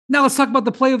Now let's talk about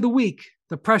the play of the week.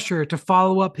 The pressure to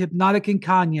follow up Hypnotic and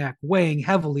Cognac weighing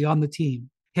heavily on the team.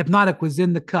 Hypnotic was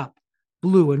in the cup,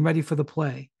 blue and ready for the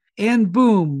play. And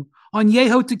boom,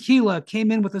 Añejo Tequila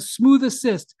came in with a smooth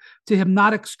assist to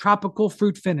Hypnotic's tropical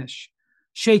fruit finish.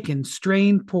 Shaken,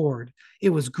 strained, poured. It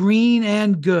was green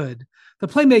and good. The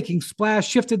playmaking splash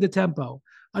shifted the tempo.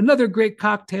 Another great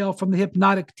cocktail from the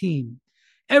Hypnotic team.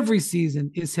 Every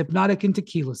season is Hypnotic and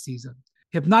Tequila season.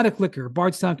 Hypnotic Liquor,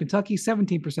 Bardstown, Kentucky,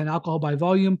 17% alcohol by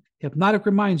volume. Hypnotic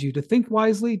reminds you to think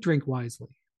wisely, drink wisely.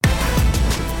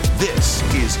 This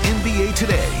is NBA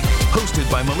Today,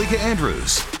 hosted by Malika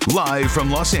Andrews, live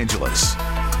from Los Angeles.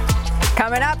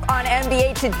 Coming up on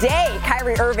NBA Today,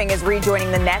 Kyrie Irving is rejoining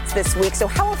the Nets this week. So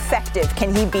how effective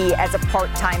can he be as a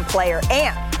part-time player?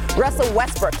 And Russell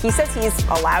Westbrook, he says he's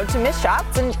allowed to miss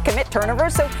shots and commit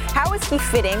turnovers. So how is he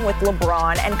fitting with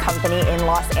LeBron and company in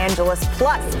Los Angeles?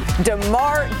 Plus,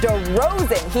 DeMar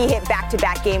DeRozan, he hit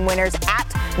back-to-back game winners at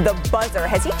the buzzer.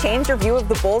 Has he changed your view of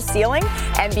the Bulls' ceiling?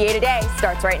 NBA Today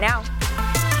starts right now.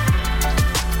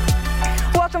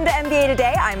 Welcome to NBA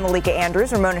Today. I'm Malika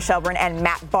Andrews. Ramona Shelburne and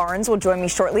Matt Barnes will join me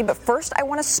shortly. But first, I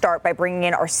want to start by bringing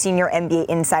in our senior NBA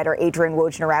insider, Adrian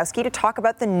Wojnarowski, to talk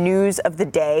about the news of the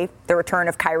day, the return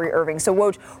of Kyrie Irving. So,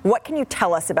 Woj, what can you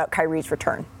tell us about Kyrie's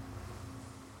return?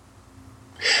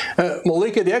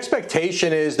 Malika, the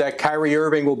expectation is that Kyrie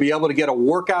Irving will be able to get a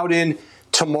workout in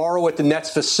tomorrow at the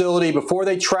Nets facility before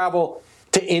they travel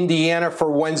to Indiana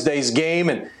for Wednesday's game.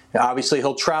 And obviously,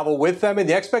 he'll travel with them. And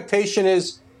the expectation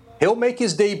is he'll make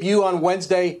his debut on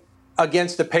Wednesday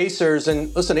against the Pacers.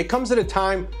 And listen, it comes at a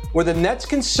time where the Nets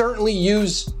can certainly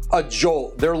use a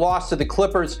jolt. Their loss to the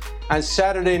Clippers on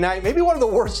Saturday night, maybe one of the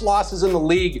worst losses in the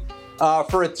league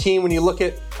for a team when you look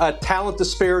at talent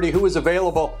disparity, who is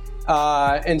available.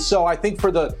 And so I think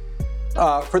for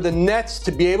the Nets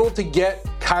to be able to get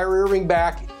Kyrie Irving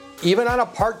back, even on a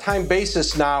part-time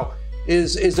basis now,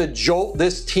 is a jolt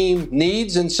this team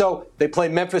needs. And so they play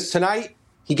Memphis tonight.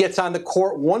 He gets on the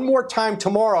court one more time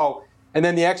tomorrow, and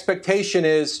then the expectation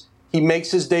is he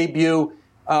makes his debut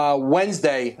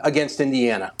Wednesday against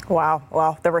Indiana. Wow.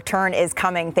 Well, the return is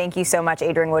coming. Thank you so much,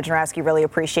 Adrian Wojnarowski. Really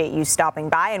appreciate you stopping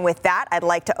by. And with that, I'd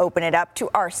like to open it up to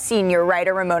our senior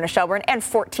writer, Ramona Shelburne, and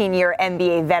 14-year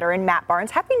NBA veteran, Matt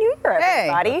Barnes. Happy New Year,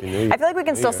 everybody. Happy New Year. I feel like we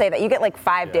can still say that. You get like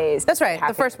 5 days. That's right.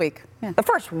 The first week. Yeah. The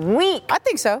first week? I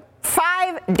think so.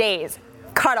 5 days.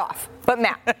 Cut off. But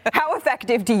Matt, how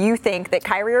effective do you think that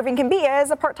Kyrie Irving can be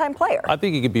as a part-time player? I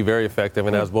think he could be very effective,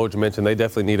 and as Woj mentioned, they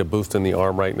definitely need a boost in the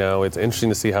arm right now. It's interesting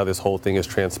to see how this whole thing has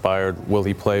transpired. Will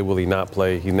he play? Will he not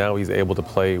play? He's able to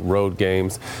play road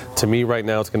games. To me, right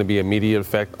now, it's going to be immediate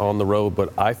effect on the road,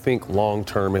 but I think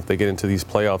long-term, if they get into these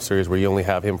playoff series where you only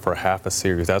have him for half a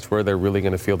series, that's where they're really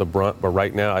going to feel the brunt. But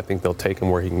right now, I think they'll take him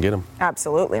where he can get him.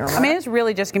 Absolutely. Ramona. I mean, it's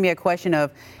really just going to be a question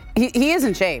of he is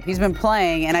in shape. He's been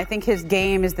playing, and I think his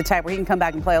game is the type where he can come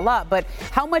back and play a lot. But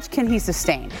how much can he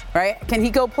sustain, right? Can he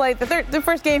go play the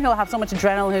first game? He'll have so much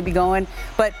adrenaline. He'll be going.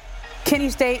 But can he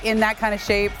stay in that kind of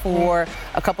shape for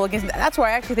a couple of games? That's where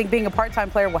I actually think being a part-time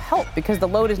player will help, because the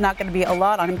load is not going to be a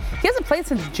lot on him. He hasn't played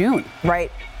since June. Right.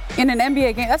 In an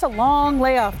NBA game, that's a long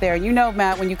layoff there. You know,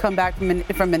 Matt, when you come back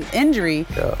from an injury,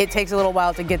 it takes a little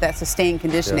while to get that sustained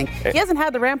conditioning. He hasn't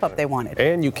had the ramp up they wanted.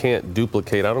 And you can't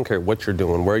duplicate, I don't care what you're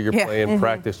doing, where you're playing,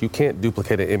 practice, you can't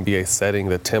duplicate an NBA setting,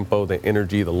 the tempo, the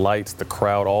energy, the lights, the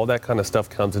crowd, all that kind of stuff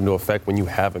comes into effect when you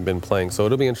haven't been playing. So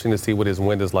it'll be interesting to see what his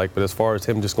wind is like. But as far as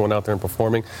him just going out there and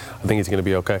performing, I think he's going to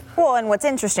be okay. Well, and what's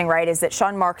interesting, right, is that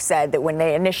Sean Marks said that when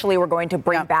they initially were going to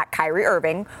bring back Kyrie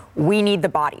Irving, we need the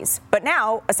bodies. But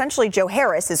now, essentially, Joe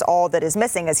Harris is all that is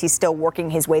missing, as he's still working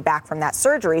his way back from that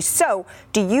surgery. So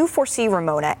do you foresee,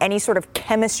 Ramona, any sort of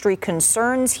chemistry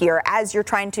concerns here as you're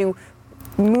trying to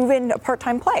move in a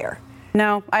part-time player?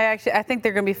 No, I think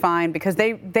they're going to be fine, because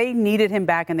they needed him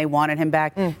back and they wanted him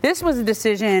back. This was a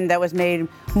decision that was made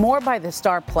more by the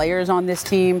star players on this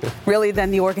team, really,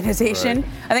 than the organization.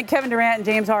 Right. I think Kevin Durant and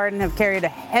James Harden have carried a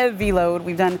heavy load.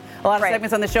 We've done a lot of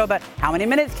segments on the show about how many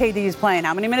minutes KD is playing,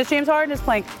 how many minutes James Harden is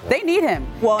playing. They need him.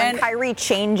 Well, and Kyrie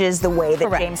changes the way that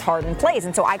James Harden plays.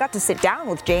 And so I got to sit down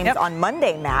with James on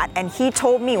Monday, Matt, and he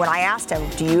told me, when I asked him,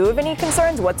 do you have any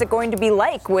concerns? What's it going to be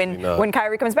like when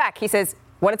Kyrie comes back? He says,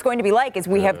 what it's going to be like is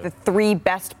we have the three of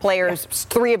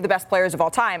the best players of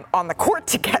all time on the court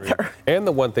together. And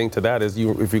the one thing to that is,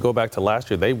 if you go back to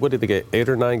last year, they get 8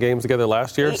 or 9 games together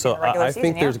last year. So I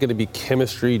think there's going to be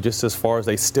chemistry, just as far as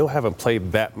they still haven't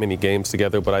played that many games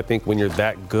together. But I think when you're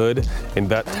that good and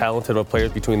that talented of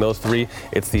players between those three,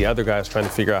 it's the other guys trying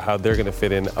to figure out how they're going to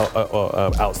fit in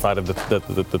outside of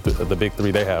the big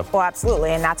three they have. Well, absolutely.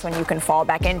 And that's when you can fall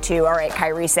back into, all right,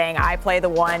 Kyrie saying, I play the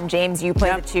 1, James, you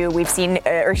play the 2. We've seen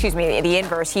the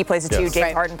inverse. He plays the 2,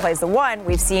 James Harden plays the 1.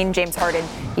 We've seen James Harden,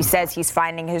 he says he's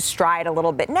finding his stride a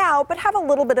little bit now, but have a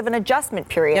little bit of an adjustment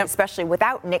period, especially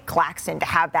without Nick Claxton to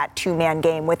have that 2-man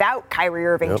game, without Kyrie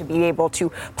Irving to be able to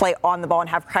play on the ball and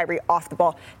have Kyrie off the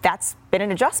ball. That's been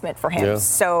an adjustment for him.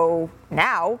 So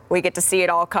now we get to see it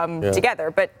all come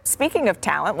together. But speaking of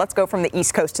talent, let's go from the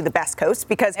East Coast to the Best Coast,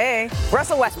 because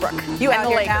Russell Westbrook, you out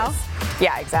here now?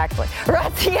 Yeah, exactly.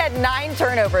 He had 9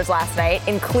 turnovers last night,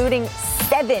 including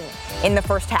 7 in the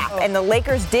first half. And the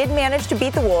Lakers did manage to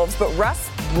beat the Wolves, but Russ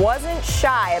wasn't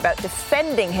shy about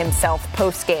defending himself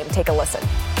post-game. Take a listen.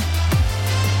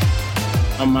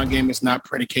 My game is not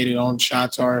predicated on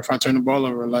shots or if I turn the ball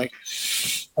over. Like,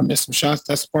 I miss some shots,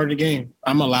 that's part of the game.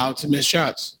 I'm allowed to miss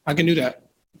shots. I can do that,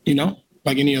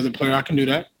 like any other player, I can do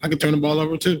that. I can turn the ball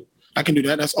over too. I can do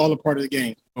that. That's all a part of the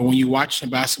game. But when you watch a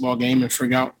basketball game and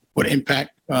figure out what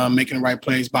impact, making the right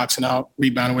plays, boxing out,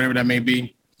 rebounding, whatever that may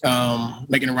be,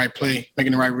 making the right play,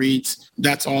 making the right reads,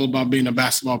 that's all about being a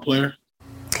basketball player.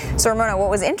 So, Ramona, what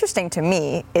was interesting to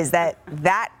me is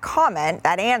that comment,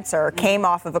 that answer, came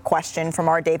off of a question from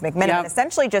our Dave McMenamin,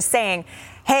 essentially just saying,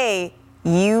 hey,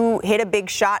 you hit a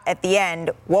big shot at the end.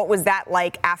 What was that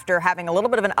like after having a little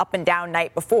bit of an up and down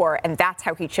night before? And that's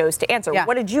how he chose to answer.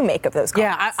 What did you make of those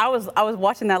comments? Yeah, I was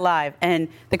watching that live, and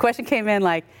the question came in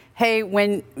like, hey,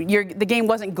 when the game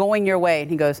wasn't going your way, and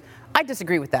he goes, I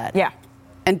disagree with that. Yeah.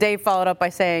 And Dave followed up by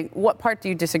saying, what part do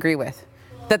you disagree with?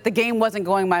 That the game wasn't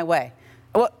going my way.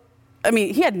 Well, I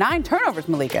mean, he had 9 turnovers,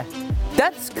 Malika.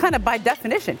 That's kind of by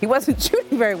definition. He wasn't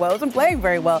shooting very well, wasn't playing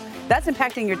very well. That's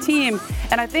impacting your team.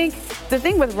 And I think the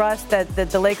thing with Russ that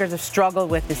the Lakers have struggled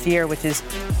with this year, which is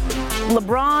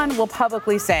LeBron will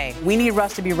publicly say, we need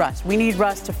Russ to be Russ. We need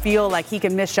Russ to feel like he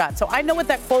can miss shots. So I know what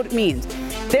that quote means.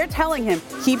 They're telling him,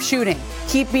 keep shooting,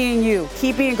 keep being you,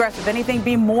 keep being aggressive. If anything,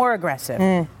 be more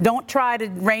aggressive. Don't try to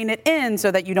rein it in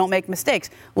so that you don't make mistakes.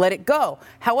 Let it go.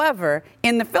 However,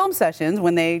 in the film sessions,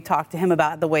 when they talk to him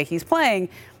about the way he's playing,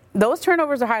 those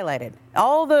turnovers are highlighted.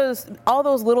 All those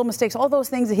little mistakes, all those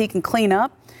things that he can clean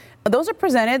up, those are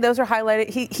presented, those are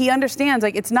highlighted. He understands,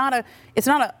 like, it's not a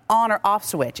on or off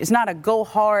switch. It's not a go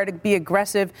hard, be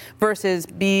aggressive versus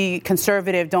be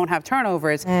conservative, don't have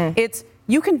turnovers. It's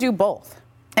you can do both.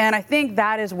 And I think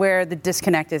that is where the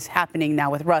disconnect is happening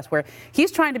now with Russ, where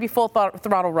he's trying to be full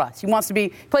throttle Russ. He wants to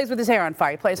be, plays with his hair on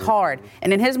fire, he plays hard.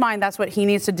 And in his mind, that's what he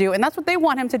needs to do. And that's what they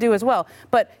want him to do as well.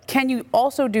 But can you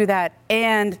also do that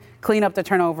and clean up the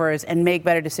turnovers and make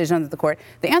better decisions at the court?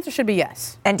 The answer should be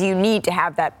yes. And do you need to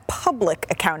have that public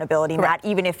accountability, Matt,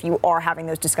 even if you are having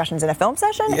those discussions in a film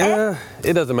session? Yeah,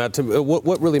 it doesn't matter.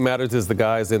 What really matters is the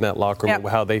guys in that locker room,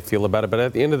 how they feel about it. But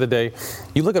at the end of the day,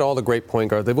 you look at all the great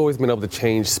point guards, they've always been able to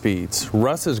change speeds.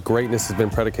 Russ's greatness has been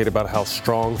predicated about how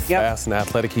strong, fast, and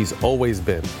athletic he's always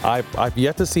been. I've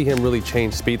yet to see him really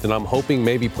change speeds, and I'm hoping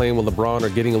maybe playing with LeBron or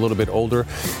getting a little bit older,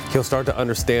 he'll start to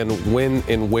understand when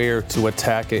and where to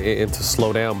attack and to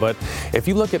slow down. But if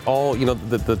you look at all,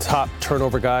 the top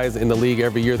turnover guys in the league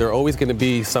every year, they're always going to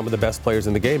be some of the best players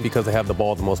in the game because they have the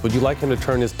ball the most. Would you like him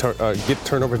to get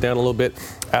turnovers down a little bit?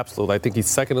 Absolutely. I think he's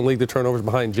second in the league to turnovers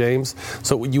behind James.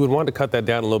 So you would want to cut that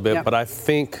down a little bit. But I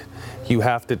think you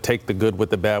have to take the good with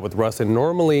the bad with Russ. And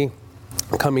normally,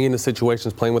 coming into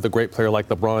situations playing with a great player like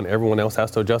LeBron, everyone else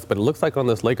has to adjust. But it looks like on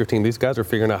this Laker team, these guys are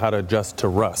figuring out how to adjust to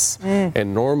Russ.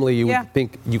 And normally you would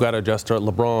think you got to adjust to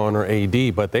LeBron or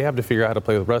AD, but they have to figure out how to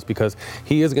play with Russ because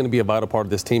he is going to be a vital part of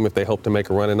this team if they hope to make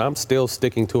a run. And I'm still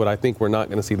sticking to it. I think we're not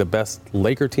going to see the best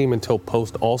Laker team until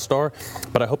post All-Star,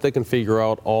 but I hope they can figure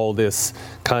out all this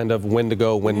kind of when to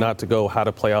go, when not to go, how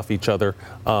to play off each other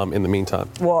in the meantime.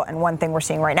 Well, and one thing we're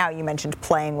seeing right now, you mentioned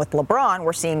playing with LeBron.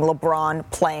 We're seeing LeBron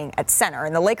playing at center.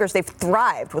 And the Lakers, they've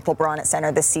thrived with LeBron at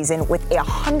center this season with a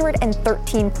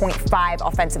 113.5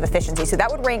 offensive efficiency. So that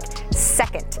would rank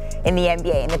second in the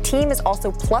NBA. And the team is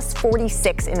also plus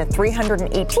 46 in the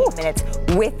 318 minutes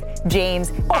with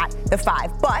James at the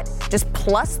 5, but just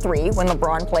plus 3 when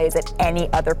LeBron plays at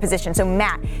any other position. So,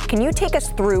 Matt, can you take us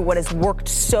through what has worked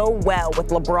so well with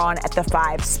LeBron at the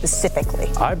 5 specifically?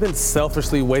 I've been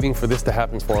selfishly waiting for this to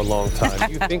happen for a long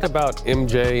time. You think about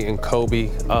MJ and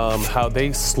Kobe, how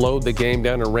they slowed the game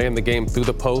down and ran the game through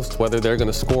the post, whether they're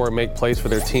going to score or make plays for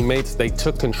their teammates. They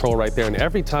took control right there. And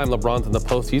every time LeBron's in the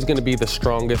post, he's going to be the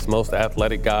strongest, most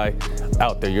athletic guy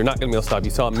out there. You're not going to be able to stop.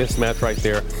 You saw a mismatch right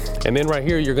there. And then right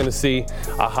here, you're going to see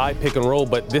a high pick and roll,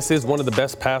 but this is one of the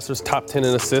best passers, top 10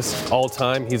 in assists all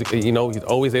time. He's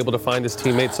always able to find his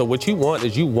teammates. So what you want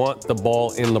is the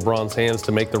ball in LeBron's hands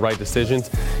to make the right decisions.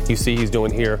 You see he's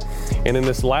doing here. And in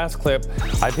this last clip,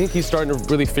 I think he's starting to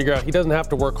really figure out he doesn't have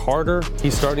to work harder.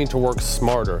 He's starting to work work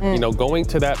smarter. You know, going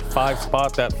to that 5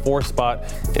 spot, that 4 spot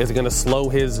is going to slow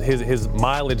his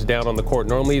mileage down on the court.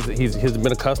 Normally, he's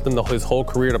been accustomed his whole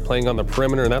career to playing on the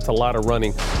perimeter, and that's a lot of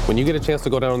running. When you get a chance to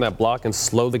go down on that block and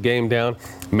slow the game down,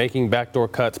 making backdoor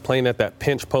cuts, playing at that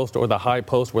pinch post or the high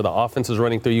post where the offense is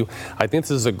running through you, I think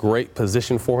this is a great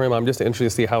position for him. I'm just interested to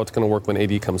see how it's going to work when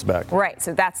AD comes back. Right,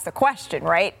 so that's the question,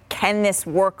 right? Can this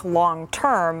work long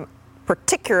term,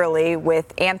 particularly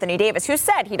with Anthony Davis, who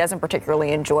said he doesn't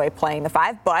particularly enjoy playing the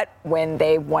 5, but when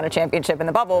they won a championship in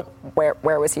the bubble,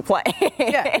 where was he playing?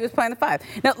 Yeah, he was playing the 5.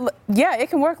 Now, yeah, it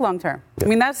can work long term. I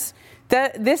mean, this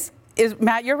is,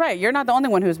 Matt, you're right. You're not the only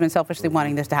one who's been selfishly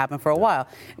wanting this to happen for a while.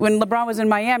 When LeBron was in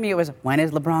Miami, it was, when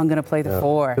is LeBron going to play the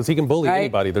 4? Because he can bully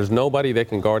anybody. There's nobody that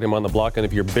can guard him on the block, and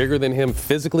if you're bigger than him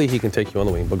physically, he can take you on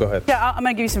the wing. But go ahead. Yeah, I'm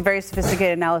going to give you some very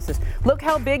sophisticated analysis. Look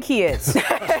how big he is.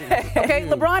 Okay,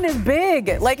 LeBron is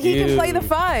big. Like, he can play the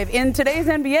 5. In today's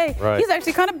NBA, he's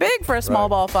actually kind of big for a small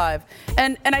ball 5.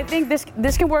 And I think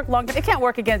this can work long term. It can't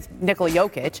work against Nikola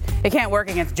Jokic. It can't work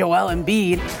against Joel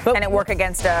Embiid. But can it work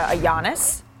against a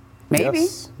Giannis? Maybe.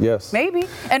 Yes. Maybe.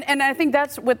 And I think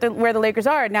that's where the Lakers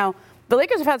are. Now, the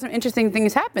Lakers have had some interesting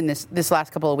things happen this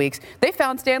last couple of weeks. They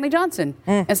found Stanley Johnson.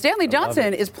 And Stanley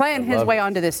Johnson is playing his way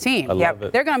onto this team. I love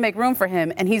it. They're going to make room for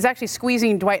him. And he's actually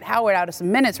squeezing Dwight Howard out of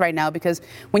some minutes right now because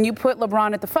when you put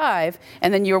LeBron at the 5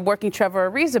 and then you're working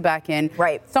Trevor Ariza back in,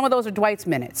 some of those are Dwight's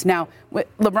minutes. Now, with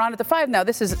LeBron at the 5 now,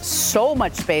 this is so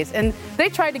much space. And they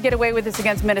tried to get away with this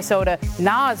against Minnesota.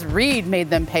 Naz Reid made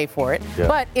them pay for it. Yeah.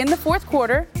 But in the fourth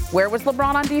quarter, where was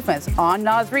LeBron on defense? On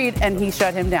Naz Reid, and he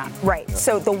shut him down. Right.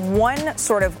 So the one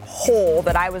sort of hole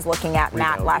that I was looking at,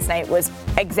 Matt, last night was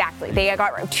exactly. They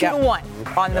got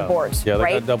 2-1 on the boards. Yeah,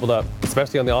 they got doubled up,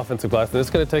 especially on the offensive glass. And it's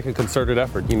going to take a concerted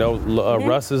effort. You know,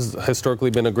 Russ has historically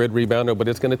been a good rebounder, but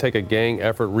it's going to take a gang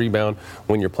effort rebound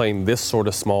when you're playing this sort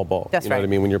of small ball. That's you know what I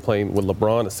mean? When you're playing with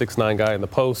LeBron, a 6'9" guy in the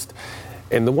post.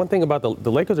 And the one thing about the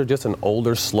Lakers are just an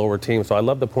older, slower team. So I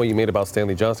love the point you made about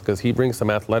Stanley Johnson because he brings some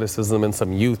athleticism and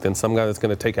some youth and some guy that's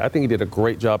going to take it. I think he did a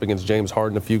great job against James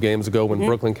Harden a few games ago when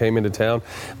Brooklyn came into town.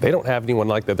 They don't have anyone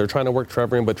like that. They're trying to work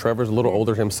Trevor in, but Trevor's a little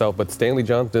older himself. But Stanley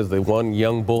Johnson is the one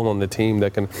young bull on the team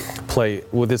that can play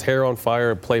with his hair on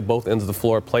fire, play both ends of the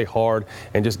floor, play hard,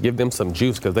 and just give them some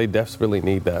juice because they desperately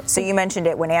need that. So you mentioned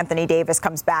it, when Anthony Davis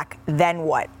comes back, then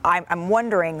what? I'm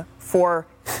wondering for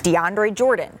DeAndre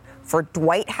Jordan, for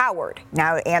Dwight Howard,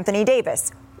 now Anthony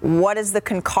Davis, what is the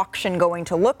concoction going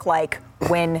to look like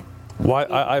when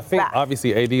I think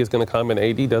obviously AD is going to come, and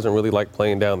AD doesn't really like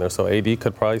playing down there. So AD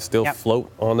could probably still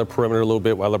float on the perimeter a little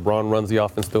bit while LeBron runs the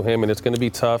offense through him, and it's going to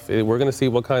be tough. We're going to see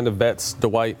what kind of vets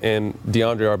Dwight and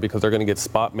DeAndre are because they're going to get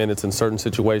spot minutes in certain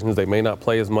situations. They may not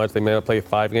play as much. They may not play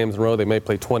 5 games in a row. They may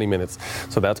play 20 minutes.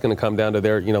 So that's going to come down to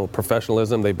their,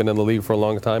 professionalism. They've been in the league for a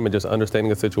long time and just understanding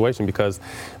the situation because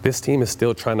this team is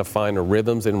still trying to find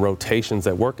rhythms and rotations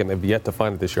that work, and they've yet to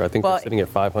find it this year. I think they're sitting at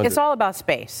 500. It's all about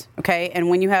space, okay? And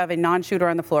when you have a non-shooter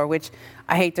on the floor, which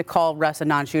I hate to call Russ a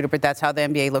non-shooter, but that's how the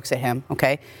NBA looks at him,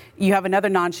 okay? You have another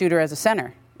non-shooter as a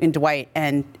center in Dwight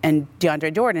and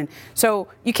DeAndre Jordan. So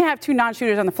you can't have 2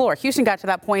 non-shooters on the floor. Houston got to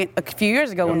that point a few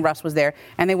years ago when Russ was there,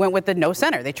 and they went with the no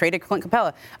center. They traded Clint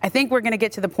Capella. I think we're going to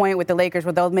get to the point with the Lakers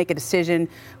where they'll make a decision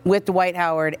with Dwight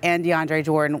Howard and DeAndre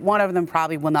Jordan. One of them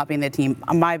probably will not be in the team.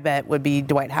 My bet would be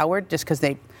Dwight Howard, just because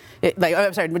that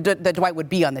Dwight would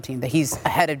be on the team, that he's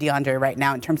ahead of DeAndre right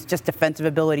now in terms of just defensive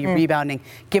ability, rebounding,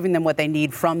 giving them what they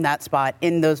need from that spot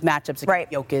in those matchups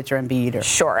against Jokic or Embiid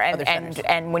or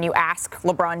and when you ask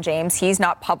LeBron James, he's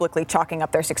not publicly chalking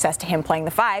up their success to him playing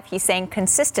the 5. He's saying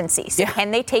consistency. So can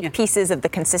they take pieces of the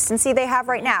consistency they have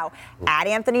right now, add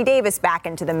Anthony Davis back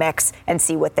into the mix, and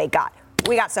see what they got?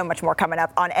 We got so much more coming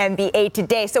up on NBA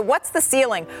Today. So what's the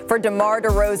ceiling for DeMar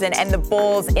DeRozan and the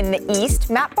Bulls in the East?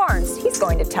 Matt Barnes, he's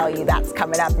going to tell you that's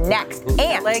coming up next.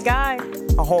 And LA guy,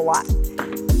 a whole lot.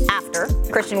 After,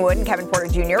 Christian Wood and Kevin Porter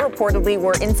Jr. reportedly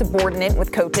were insubordinate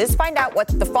with coaches. Find out what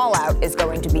the fallout is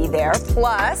going to be there.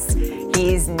 Plus,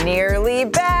 he's nearly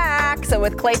back. So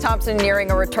with Klay Thompson nearing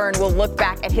a return, we'll look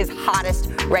back at his hottest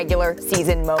regular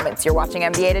season moments. You're watching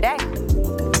NBA Today.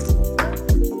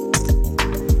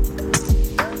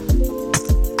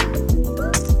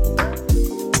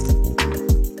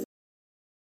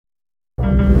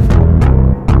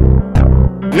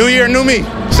 New year, new me.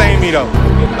 Same me, though.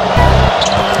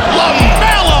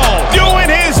 LaMelo doing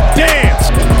his dance.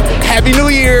 Happy New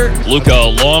Year. Luka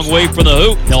a long way from the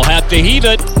hoop. He'll have to heave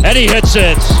it, and he hits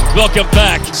it. Welcome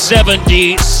back,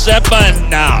 77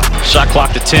 now. Shot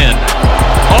clock to 10.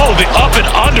 Oh, the up and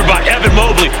under by Evan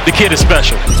Mobley. The kid is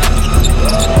special.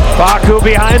 Baku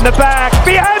behind the back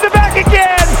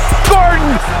again. Gordon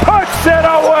Harden puts it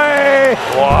away.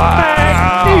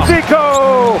 Wow.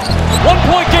 Magnifico.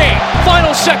 1-point game,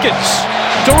 final seconds.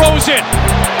 DeRozan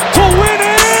to win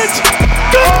it.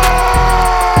 Goal!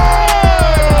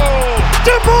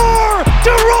 DeMar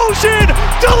DeRozan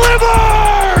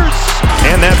delivers.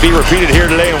 And that be repeated here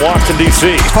today in Washington,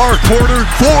 D.C. Hart Porter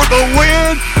for the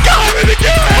win. Got it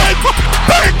again.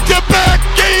 Back-to-back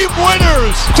game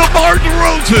winners. DeMar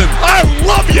DeRozan, I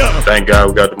love you. Thank God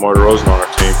we got DeMar DeRozan on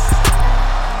our team.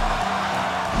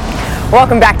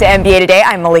 Welcome back to NBA Today.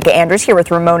 I'm Malika Andrews here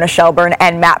with Ramona Shelburne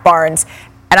and Matt Barnes.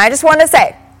 And I just want to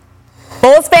say,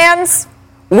 Bulls fans,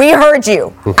 we heard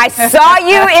you. I saw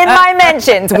you in my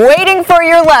mentions, waiting for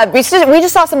your love. We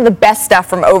just saw some of the best stuff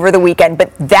from over the weekend,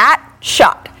 but that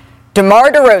shot,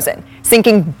 DeMar DeRozan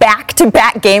sinking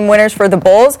back-to-back game winners for the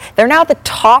Bulls. They're now the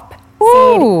top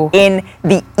seed in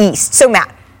the East. So,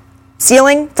 Matt,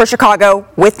 ceiling for Chicago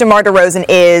with DeMar DeRozan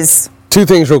is... Two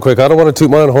things real quick. I don't want to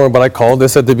toot my own horn, but I called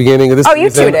this at the beginning of this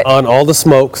season on All the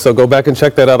Smoke, so go back and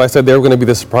check that out. I said they were going to be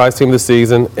the surprise team of the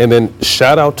season, and then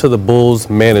shout out to the Bulls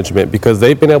management because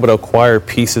they've been able to acquire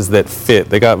pieces that fit.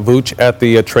 They got Vooch at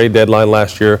the trade deadline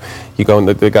last year. They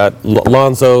got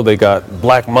Lonzo, they got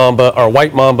White Mamba,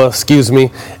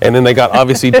 and then they got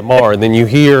obviously DeMar, and then you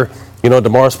hear,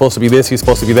 DeMar's supposed to be this, he's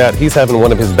supposed to be that. He's having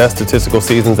one of his best statistical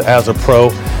seasons as a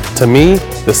pro. To me,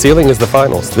 the ceiling is the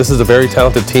finals. This is a very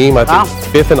talented team. I think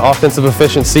 5th in offensive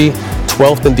efficiency,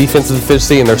 12th in defensive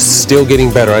efficiency, and they're still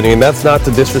getting better. I mean, that's not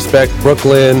to disrespect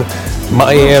Brooklyn,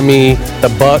 Miami,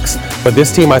 the Bucks, but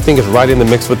this team I think is right in the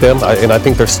mix with them, and I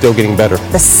think they're still getting better.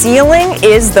 The ceiling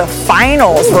is the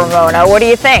finals, Ramona. What do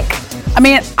you think? I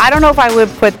mean, I don't know if I would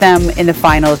put them in the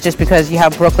finals just because you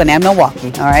have Brooklyn and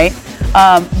Milwaukee, all right?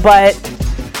 But,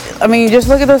 I mean, just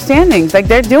look at those standings. Like,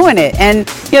 they're doing it. And,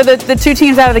 the two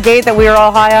teams out of the gate that we were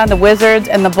all high on, the Wizards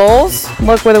and the Bulls,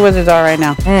 look where the Wizards are right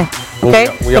now. Okay?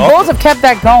 The Bulls have kept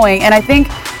that going, and I think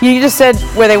you just said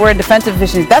where they were in defensive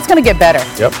efficiency. That's going to get better.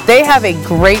 Yep. They have a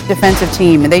great defensive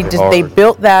team, and they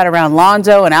built that around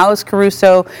Lonzo and Alex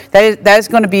Caruso. That is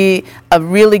going to be a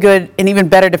really good and even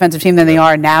better defensive team than they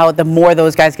are now. The more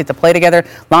those guys get to play together.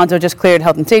 Lonzo just cleared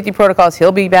health and safety protocols.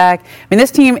 He'll be back. I mean,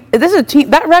 this is a team.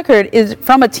 That record is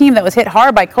from a team that was hit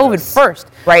hard by COVID first.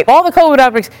 Right. All the COVID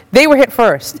outbreaks, they were hit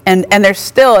first, and they're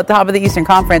still at the top of the Eastern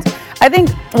Conference. I think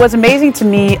what's amazing to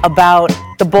me about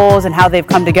the Bulls and how they've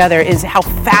come together is how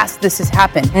fast this has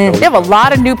happened. They have a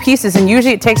lot of new pieces, and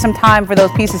usually it takes some time for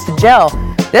those pieces to gel.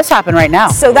 This happened right now.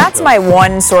 So that's my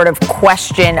one sort of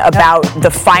question about the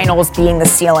finals being the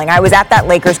ceiling. I was at that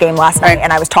Lakers game last night,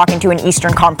 and I was talking to an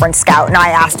Eastern Conference scout, and I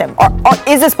asked him,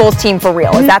 is this Bulls team for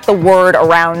real? Is that the word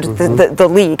around the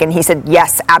league? And he said,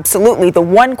 yes, absolutely. The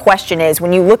one question is,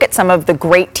 when you look at some of the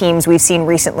great teams we've seen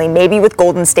recently, maybe with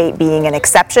Golden State being an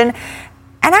exception,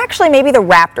 and actually maybe the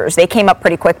Raptors, they came up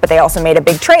pretty quick, but they also made a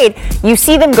big trade. You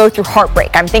see them go through heartbreak.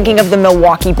 I'm thinking of the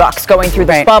Milwaukee Bucks going through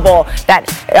the bubble, that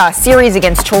series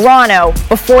against Toronto,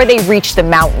 before they reach the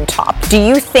mountaintop. Do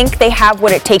you think they have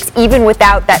what it takes, even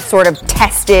without that sort of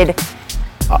tested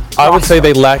I would say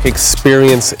they lack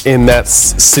experience in that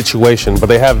situation, but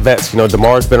they have vets.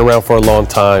 DeMar's been around for a long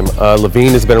time.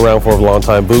 Levine has been around for a long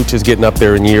time. Vooch is getting up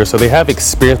there in years. So they have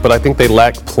experience, but I think they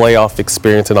lack playoff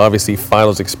experience and obviously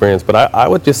finals experience. But I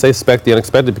would just say expect the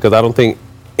unexpected because I don't think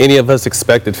any of us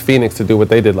expected Phoenix to do what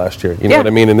they did last year. You know what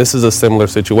I mean? And this is a similar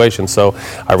situation. So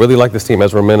I really like this team.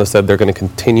 As Ramona said, they're going to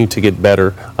continue to get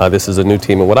better. This is a new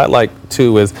team. And what I like,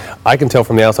 too, is I can tell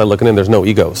from the outside looking in, there's no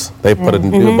egos. They put a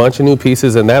bunch of new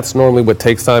pieces, and that's normally what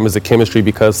takes time is the chemistry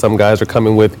because some guys are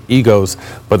coming with egos,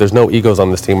 but there's no egos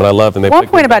on this team. And I love it. One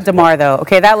point about DeMar, though.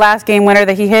 Okay, that last game winner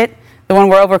that he hit, the one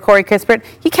where over Corey Kispert,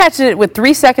 he catches it with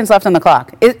 3 seconds left on the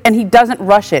clock, and he doesn't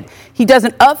rush it. He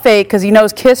doesn't up fake because he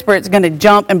knows Kispert's going to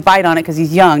jump and bite on it because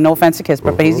he's young. No offense to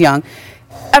Kispert, but he's young.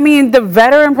 I mean, the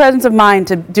veteran presence of mind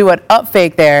to do an up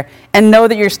fake there and know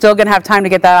that you're still going to have time to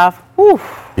get that off. Whew.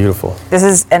 Beautiful. This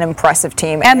is an impressive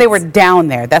team. And they were down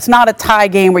there. That's not a tie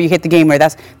game where you hit the game where they're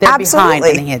behind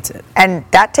and he hits it. And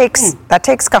that takes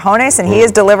cojones, and he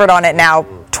has delivered on it now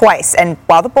twice. And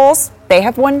while the Bulls, they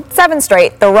have won 7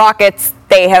 straight, the Rockets,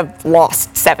 they have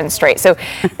lost 7 straight. So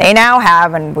they now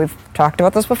have, and we've talked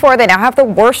about this before, they now have the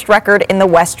worst record in the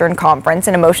Western Conference,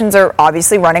 and emotions are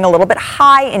obviously running a little bit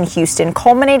high in Houston,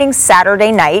 culminating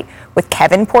Saturday night with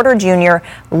Kevin Porter Jr.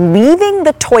 leaving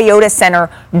the Toyota Center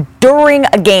during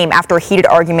a game after a heated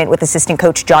argument with assistant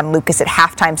coach John Lucas at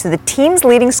halftime. So the team's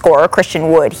leading scorer, Christian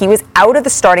Wood, he was out of the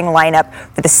starting lineup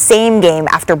for the same game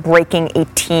after breaking a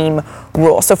team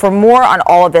rule. So for more on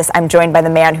all of this, I'm joined by the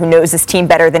man who knows this team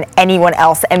better than anyone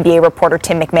else, NBA reporter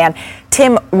Tim McMahon.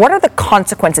 Tim, what are the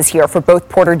consequences here for both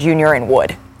Porter Jr. and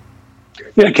Wood?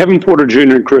 Yeah, Kevin Porter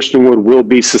Jr. and Christian Wood will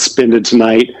be suspended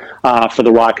tonight for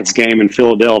the Rockets game in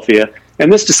Philadelphia.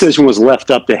 And this decision was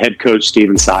left up to head coach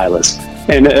Stephen Silas.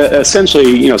 And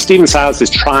essentially, Stephen Silas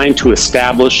is trying to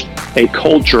establish a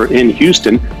culture in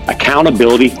Houston.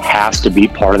 Accountability has to be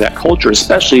part of that culture,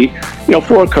 especially,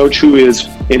 for a coach who is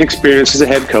inexperienced as a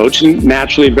head coach and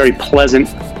naturally a very pleasant,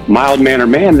 mild-mannered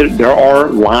man. There are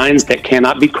lines that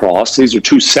cannot be crossed. These are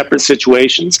two separate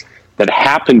situations that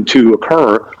happened to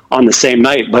occur on the same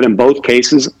night, but in both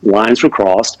cases, lines were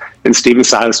crossed, and Stephen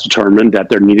Silas determined that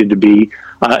there needed to be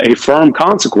a firm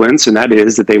consequence, and that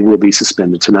is that they will be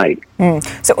suspended tonight.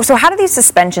 So how do these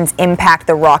suspensions impact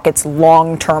the Rockets'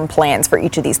 long-term plans for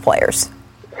each of these players?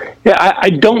 Yeah, I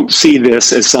don't see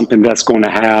this as something that's going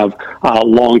to have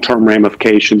long-term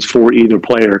ramifications for either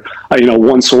player.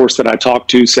 One source that I talked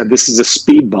to said this is a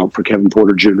speed bump for Kevin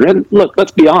Porter Jr. And look,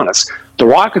 let's be honest. The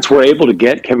Rockets were able to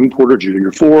get Kevin Porter Jr.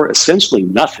 for essentially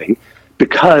nothing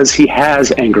because he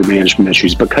has anger management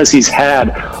issues, because he's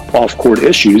had off-court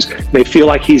issues. They feel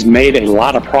like he's made a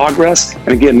lot of progress. And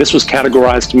again, this was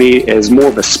categorized to me as more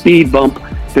of a speed bump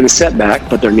than a setback,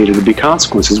 but there needed to be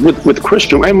consequences. With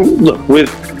Christian, and look,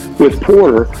 with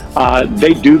Porter,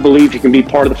 they do believe he can be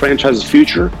part of the franchise's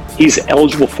future. He's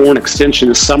eligible for an extension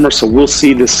this summer, so we'll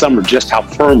see this summer just how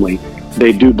firmly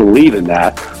they do believe in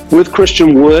that. With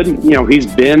Christian Wood,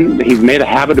 he's made a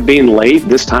habit of being late.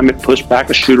 This time it pushed back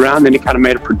a shoot around, then he kind of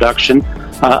made a production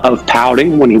of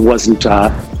pouting when he wasn't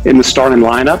in the starting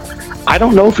lineup. I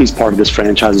don't know if he's part of this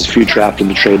franchise's future after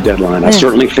the trade deadline. I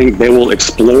certainly think they will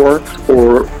explore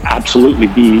or absolutely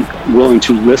be willing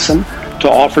to listen to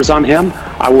offers on him.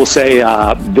 I will say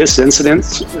this incident,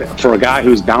 for a guy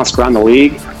who's bounced around the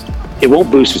league, it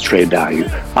won't boost his trade value.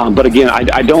 But again,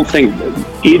 I don't think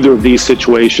either of these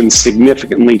situations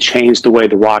significantly change the way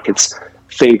the Rockets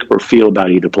think or feel about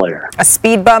either player. A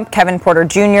speed bump. Kevin Porter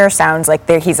Jr. sounds like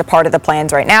he's a part of the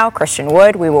plans right now. Christian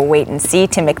Wood, we will wait and see.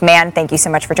 Tim McMahon, thank you so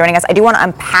much for joining us. I do want to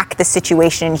unpack the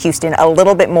situation in Houston a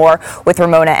little bit more with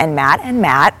Ramona and Matt. And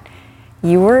Matt,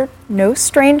 you were no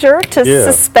stranger to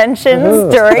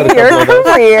suspensions during your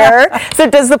career. So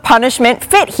does the punishment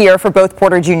fit here for both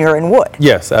Porter Jr. and Wood?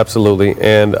 Yes, absolutely.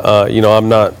 And, I'm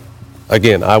not,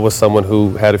 again, I was someone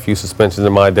who had a few suspensions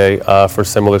in my day for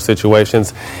similar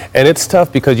situations. And it's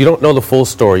tough because you don't know the full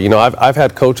story. I've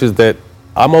had coaches that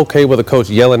I'm okay with a coach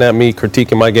yelling at me,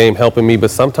 critiquing my game, helping me,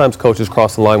 but sometimes coaches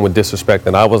cross the line with disrespect,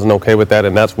 and I wasn't okay with that,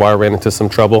 and that's why I ran into some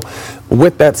trouble.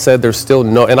 With that said, there's still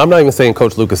no, and I'm not even saying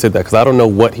Coach Lucas did that because I don't know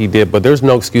what he did, but there's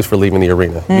no excuse for leaving the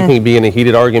arena. You can be in a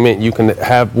heated argument, you can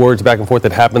have words back and forth.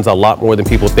 That happens a lot more than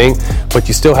people think, but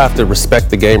you still have to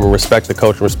respect the game and respect the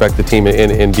coach and respect the team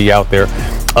and be out there.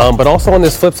 But also on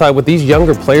this flip side, with these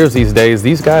younger players these days,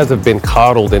 these guys have been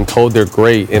coddled and told they're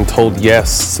great and told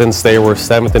yes since they were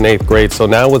 7th and 8th grade. So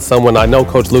now with someone, I know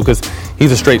Coach Lucas,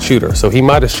 he's a straight shooter. So he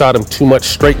might have shot him too much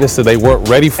straightness that they weren't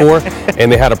ready for,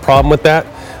 and they had a problem with that.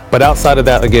 But outside of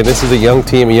that, again, this is a young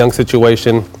team, a young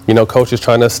situation. Coach is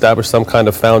trying to establish some kind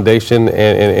of foundation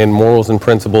and morals and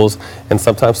principles, and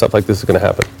sometimes stuff like this is going to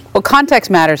happen. Well, context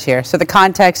matters here. So the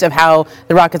context of how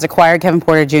the Rockets acquired Kevin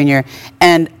Porter Jr.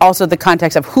 and also the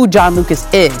context of who John Lucas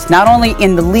is, not only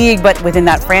in the league but within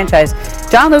that franchise.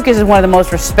 John Lucas is one of the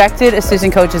most respected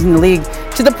assistant coaches in the league,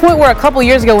 to the point where a couple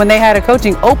years ago when they had a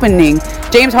coaching opening,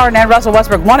 James Harden and Russell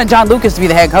Westbrook wanted John Lucas to be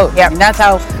the head coach. Yeah. That's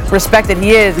how respected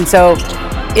he is. And so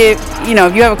if you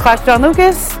have a clash with John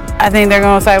Lucas, I think they're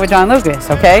going to side with John Lucas,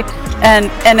 okay? And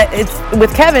it's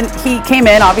with Kevin, he came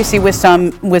in obviously with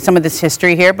some of this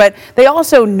history here, but they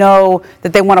also know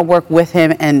that they want to work with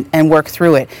him and work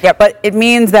through it. Yep. But it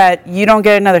means that you don't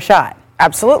get another shot.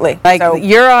 Absolutely. So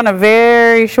you're on a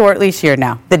very short leash here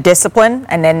now. The discipline,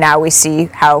 and then now we see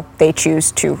how they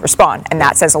choose to respond. And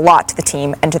that says a lot to the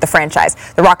team and to the franchise.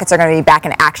 The Rockets are going to be back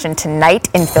in action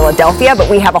tonight in Philadelphia, but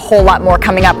we have a whole lot more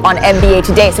coming up on NBA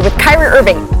Today. So with Kyrie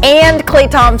Irving and Klay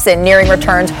Thompson nearing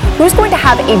returns, who's going to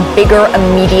have a bigger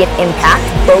immediate impact?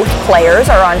 Both players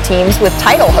are on teams with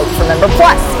title hopes, remember.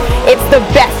 Plus, it's the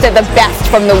best of the best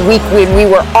from the week when we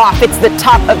were off. It's the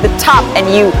top of the top, and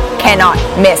you cannot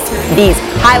miss these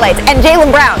highlights. And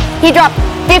Jaylen Brown, he dropped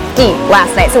 50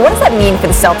 last night. So what does that mean for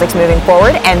the Celtics moving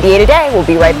forward? NBA Today, we'll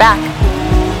be right back.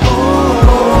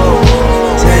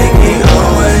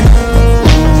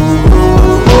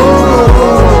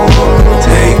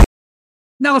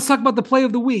 Now let's talk about the play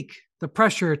of the week. The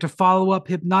pressure to follow up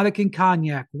Hypnotic and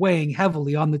Cognac weighing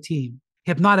heavily on the team.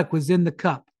 Hypnotic was in the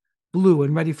cup, blue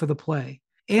and ready for the play.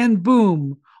 And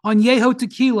boom, Añejo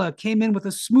Tequila came in with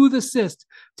a smooth assist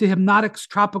to Hypnotic's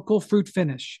tropical fruit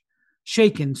finish.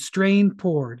 Shaken, strained,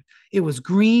 poured. It was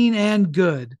green and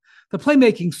good. The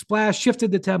playmaking splash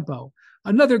shifted the tempo.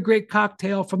 another great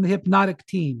cocktail from the Hypnotic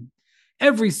team.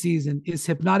 Every season is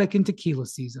Hypnotic and Tequila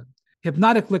season.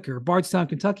 Hypnotic Liquor, Bardstown,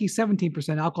 Kentucky,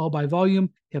 17% alcohol by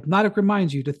volume. Hypnotic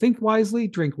reminds you to think wisely,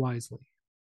 drink wisely.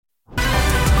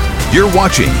 You're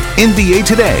watching NBA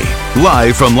Today,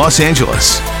 live from Los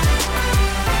Angeles.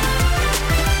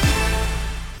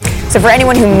 So for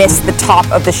anyone who missed the top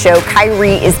of the show,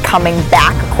 Kyrie is coming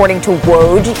back. According to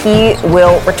Woj, he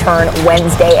will return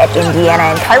Wednesday at Indiana.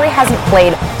 And Kyrie hasn't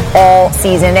played all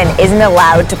season and isn't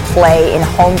allowed to play in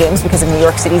home games because of New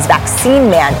York City's vaccine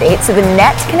mandate. So the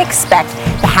Nets can expect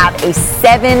to have a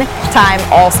 7-time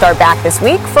All-Star back this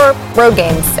week for road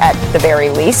games at the very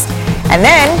least. And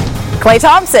then Klay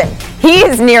Thompson. He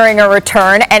is nearing a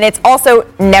return, and it's also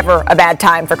never a bad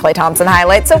time for Klay Thompson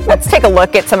highlights. So let's take a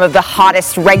look at some of the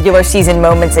hottest regular season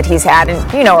moments that he's had,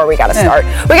 and you know where we got to start.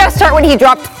 We got to start when he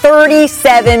dropped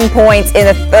 37 points in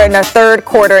the third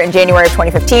quarter in January of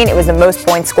 2015. It was the most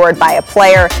points scored by a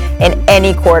player in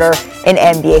any quarter in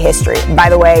NBA history. By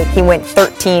the way, he went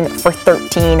 13 for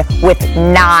 13 with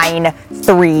 9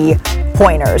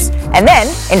 3-pointers. And then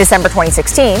in December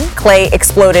 2016, Klay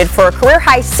exploded for a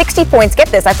career-high 60 points. Get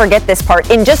this, I forget this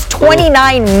part, in just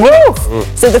 29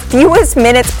 minutes. So the fewest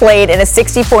minutes played in a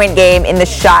 60-point game in the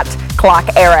shot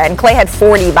clock era. And Klay had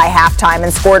 40 by halftime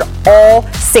and scored all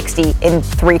 60 in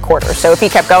 3 quarters. So if he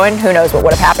kept going, who knows what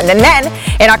would have happened. And then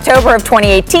in October of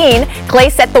 2018,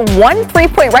 Klay set the one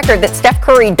 3-point record that Steph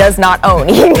Curry does not own.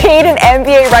 He made an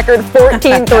NBA record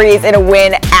 14 threes in a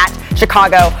win at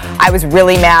Chicago. I was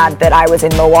really mad that I was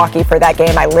in Milwaukee for that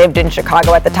game. I lived in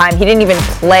Chicago at the time. He didn't even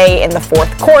play in the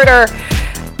fourth quarter.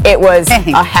 It was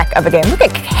a heck of a game. Look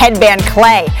at headband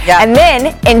Klay. Yeah. And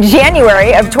then in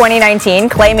January of 2019,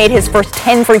 Klay made his first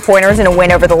 10 3-pointers in a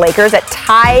win over the Lakers that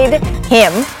tied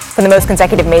him for the most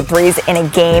consecutive made threes in a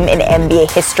game in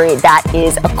NBA history. That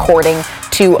is according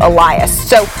to Elias.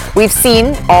 So we've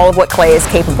seen all of what Klay is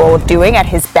capable of doing at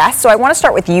his best. So I want to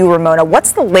start with you, Ramona.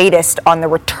 What's the latest on the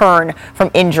return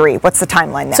from injury? What's the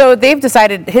timeline there? So they've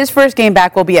decided his first game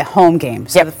back will be a home game.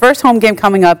 So the first home game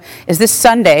coming up is this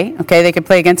Sunday. Okay, they could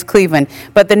play against Cleveland.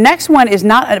 But the next one is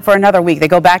not for another week. They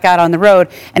go back out on the road,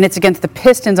 and it's against the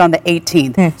Pistons on the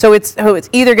 18th. So it's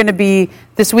either going to be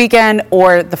this weekend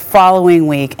or the following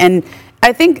week. And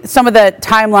I think some of the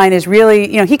timeline is really,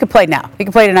 he could play now. He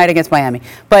could play tonight against Miami.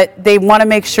 But they want to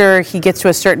make sure he gets to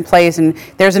a certain place, and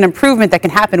there's an improvement that can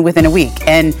happen within a week.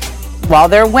 And while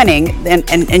they're winning, and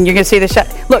you're going to see the shot.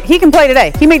 Look, he can play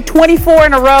today. He made 24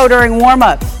 in a row during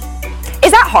warm-ups.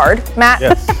 Is that hard, Matt?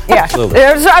 Yes, yeah. Absolutely.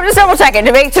 I'm just double checking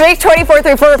to make 24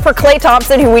 for Klay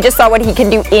Thompson, who we just saw what he can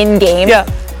do in game. Yeah.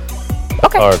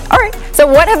 Okay. All right. So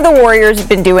what have the Warriors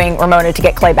been doing, Ramona, to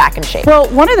get Klay back in shape? Well,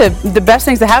 one of the best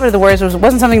things that happened to the Warriors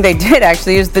wasn't something they did,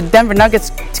 actually, is the Denver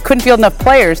Nuggets couldn't field enough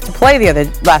players to play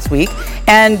last week.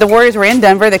 And the Warriors were in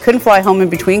Denver. They couldn't fly home in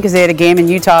between because they had a game in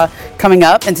Utah coming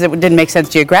up, and so it didn't make sense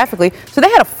geographically. So they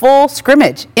had a full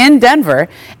scrimmage in Denver,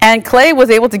 and Klay was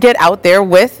able to get out there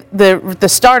with the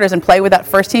starters and play with that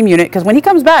first-team unit, because when he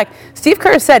comes back, Steve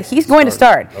Kerr said he's going to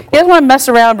start. He doesn't want to mess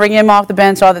around, bring him off the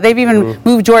bench. All that. They've even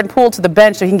moved Jordan Poole to the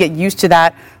bench so he can get used to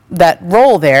that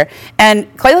role there. And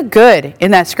Klay looked good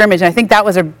in that scrimmage, and I think that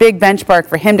was a big benchmark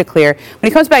for him to clear. When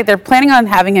he comes back, they're planning on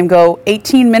having him go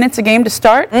 18 minutes a game to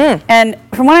start. And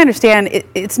from what I understand,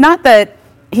 it's not that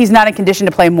he's not in condition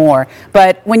to play more,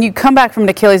 but when you come back from an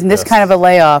Achilles and this kind of a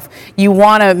layoff, you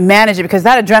want to manage it because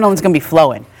that adrenaline's going to be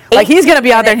flowing. Like, he's going to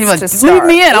be out there and he's like, leave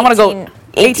me in. I want to go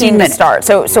 18 minutes. To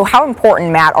start. So how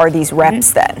important, Matt, are these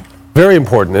reps then? Very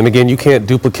important. And again, you can't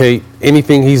duplicate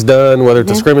anything he's done, whether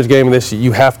it's a scrimmage game or this,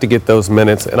 you have to get those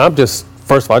minutes. And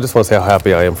first of all, I just want to say how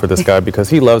happy I am for this guy because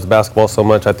he loves basketball so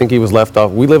much. I think he was left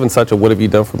off. We live in such a what have you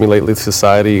done for me lately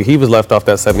society. He was left off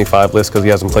that 75 list because he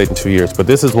hasn't played in 2 years. But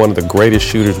this is one of the greatest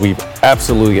shooters we've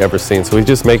absolutely ever seen. So he's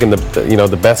just making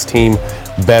the best team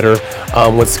better.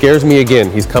 What scares me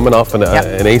again, he's coming off an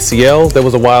ACL that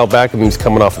was a while back, and he's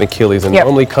coming off an Achilles. And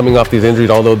normally coming off these injuries,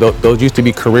 although those used to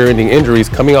be career-ending injuries,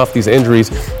 coming off these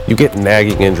injuries, you get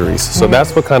nagging injuries. So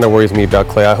that's what kind of worries me about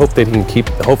Klay. I hope that he can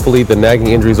hopefully the nagging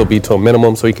injuries will be to a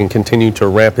minimum so he can continue to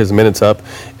ramp his minutes up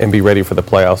and be ready for the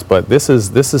playoffs. But this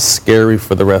is scary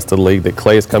for the rest of the league that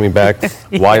Klay is coming back,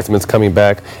 Wiseman's coming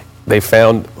back. They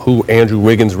found who Andrew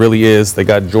Wiggins really is. They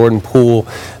got Jordan Poole.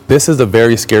 This is a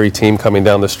very scary team coming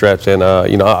down the stretch, and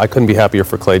I couldn't be happier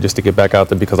for Klay just to get back out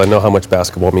there because I know how much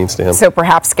basketball means to him. So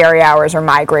perhaps scary hours are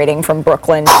migrating from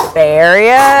Brooklyn to the Bay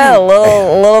Area. A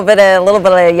little bit of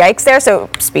yikes there. So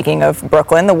speaking of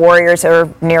Brooklyn, the Warriors are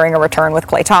nearing a return with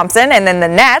Klay Thompson, and then the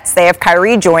Nets, they have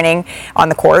Kyrie joining on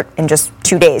the court in just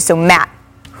 2 days. So Matt,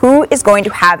 who is going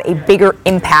to have a bigger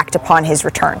impact upon his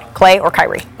return, Klay or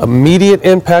Kyrie? Immediate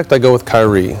impact, I go with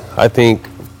Kyrie. I think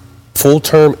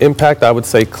full-term impact, I would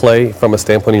say Klay. From a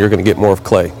standpoint, you're going to get more of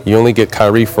Klay. You only get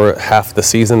Kyrie for half the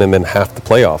season and then half the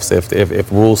playoffs.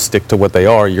 If rules stick to what they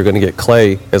are, you're going to get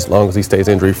Klay as long as he stays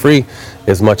injury-free,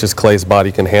 as much as Klay's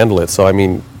body can handle it. So, I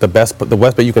mean, the best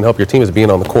way you can help your team is being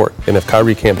on the court. And if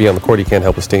Kyrie can't be on the court, he can't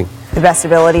help his team. The best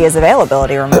ability is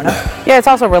availability, Ramona. Yeah, it's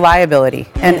also reliability.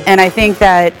 And I think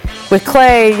that with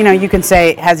Klay, you can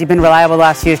say, has he been reliable the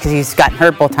last few years because he's gotten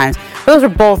hurt both times. But those are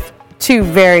both two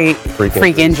very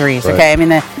freak injuries, okay? Right. I mean,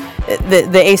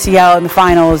 the ACL in the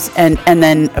finals and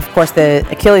then, of course, the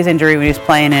Achilles injury when he was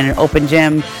playing in an open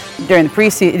gym during the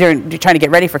preseason, trying to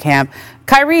get ready for camp.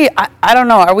 Kyrie, I don't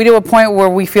know. Are we to a point where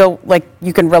we feel like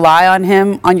you can rely on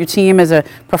him on your team as a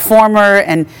performer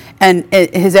and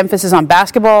his emphasis on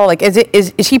basketball? Like, is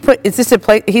this a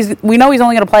play? We know he's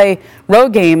only going to play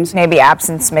road games. Maybe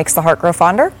absence makes the heart grow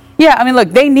fonder. Yeah, I mean, look,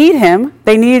 they need him.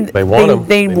 They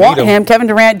want him. Kevin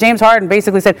Durant, James Harden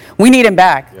basically said, we need him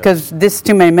back because this is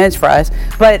too many minutes for us.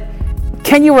 But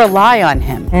can you rely on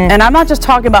him? And I'm not just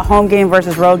talking about home game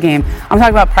versus road game. I'm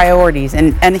talking about priorities.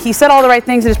 And he said all the right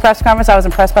things in his press conference. I was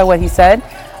impressed by what he said.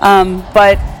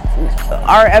 But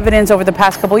our evidence over the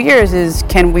past couple of years is,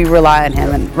 can we rely on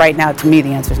him? And right now, to me, the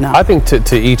answer is no. I think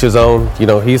to each his own.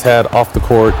 He's had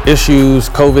off-the-court issues,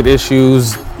 COVID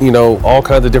issues, all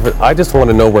kinds of different. I just want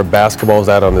to know where basketball is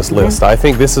at on this list. I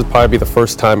think this is probably the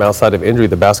first time outside of injury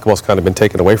the basketball's kind of been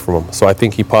taken away from him. So I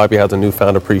think he probably has a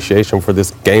newfound appreciation for this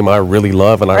game I really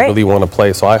love and I really want to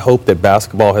play. So I hope that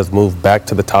basketball has moved back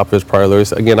to the top of his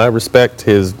priorities. Again, I respect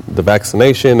the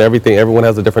vaccination, everything. Everyone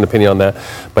has a different opinion on that.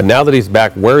 But now that he's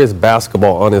back, where is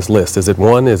basketball on his list? Is it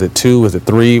 1? Is it 2? Is it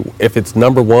 3? If it's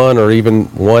number 1 or even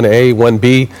 1A,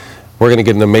 1B, we're going to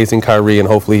get an amazing Kyrie, and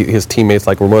hopefully his teammates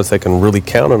like Ramona said can really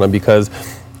count on him because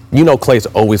Klay's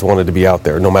always wanted to be out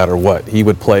there no matter what. He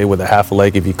would play with a half a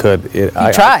leg if he could. He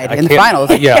tried in the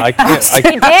finals. Yeah, I can't.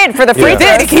 He did for the free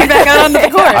throw. He came back out on the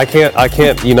court. I can't,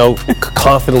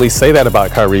 confidently say that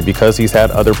about Kyrie because he's had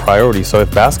other priorities. So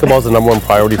if basketball is the number one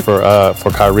priority for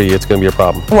Kyrie, it's going to be a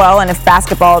problem. Well, and if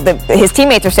basketball, his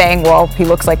teammates are saying, well, he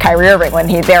looks like Kyrie Irving when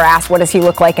they're asked, what does he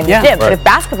look like in the gym? Right. But if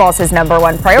basketball is his number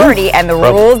one priority and the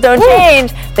rules don't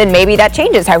change, then maybe that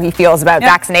changes how he feels about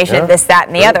vaccination, this, that,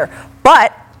 and the other.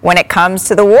 But when it comes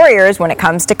to the Warriors, when it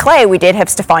comes to Klay, we did have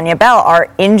Stefania Bell,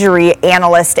 our injury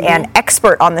analyst and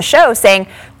expert on the show, saying,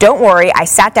 don't worry, I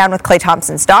sat down with Klay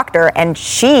Thompson's doctor, and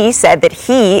she said that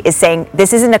he is saying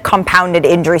this isn't a compounded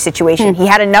injury situation. He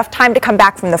had enough time to come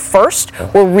back from the first.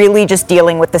 We're really just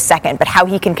dealing with the second. But how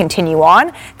he can continue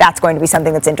on, that's going to be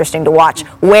something that's interesting to watch.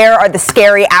 Where are the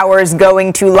scary hours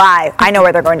going to lie? I know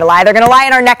where they're going to lie. They're going to lie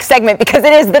in our next segment because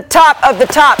it is the top of the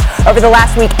top. Over the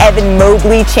last week, Evan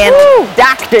Mobley channeled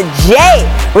Dr. J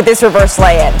with this reverse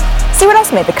lay-in. See what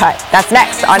else made the cut. That's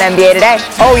next on NBA Today.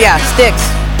 Oh, yeah, sticks.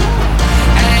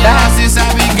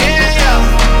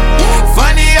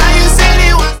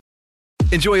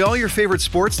 Enjoy all your favorite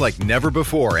sports like never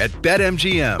before at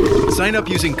BetMGM. Sign up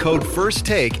using code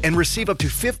FIRSTTAKE and receive up to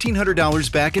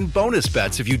 $1,500 back in bonus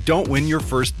bets if you don't win your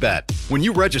first bet. When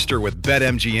you register with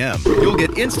BetMGM, you'll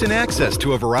get instant access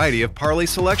to a variety of parlay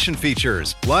selection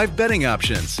features, live betting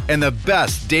options, and the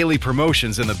best daily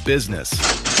promotions in the business.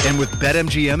 And with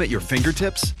BetMGM at your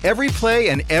fingertips, every play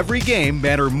and every game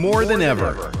matter more than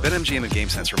ever. BetMGM and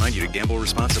GameSense remind you to gamble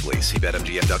responsibly. See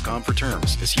BetMGM.com for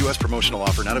terms. This U.S. promotional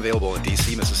offer not available in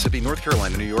D.C., Mississippi, North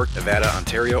Carolina, New York, Nevada,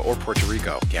 Ontario, or Puerto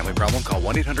Rico. Gambling problem? Call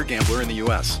 1-800-GAMBLER in the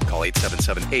U.S. Call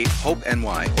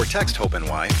 877-8-HOPE-NY or text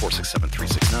HOPE-NY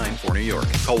 467-369 for New York.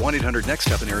 Call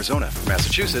 1-800-NEXT-STEP in Arizona. For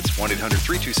Massachusetts,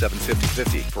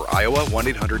 1-800-327-5050. For Iowa,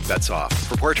 1-800-BETS-OFF.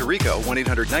 For Puerto Rico,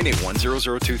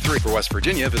 1-800-981-0023. For West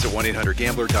Virginia, visit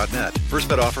 1-800-GAMBLER.net. First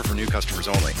bet offer for new customers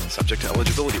only. Subject to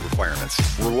eligibility requirements.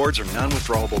 Rewards are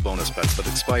non-withdrawable bonus bets that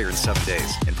expire in 7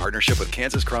 days. In partnership with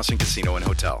Kansas Crossing Casino and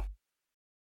Hotel.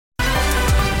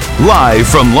 Live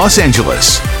from Los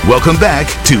Angeles, welcome back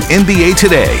to NBA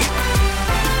Today.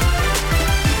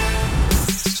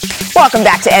 Welcome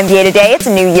back to NBA Today. It's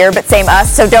a new year, but same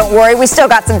us, so don't worry. We still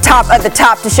got some top of the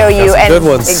top to show you. And good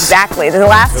ones. Exactly. The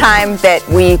last time that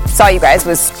we saw you guys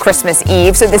was Christmas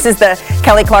Eve. So this is the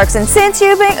Kelly Clarkson, since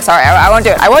you've been... Sorry, I won't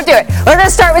do it. We're going to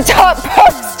start with top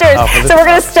posters. So we're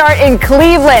going to start in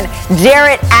Cleveland.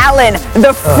 Jarrett Allen,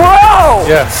 the Fro,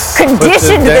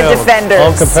 conditioned the defenders.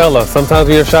 On Capella. Sometimes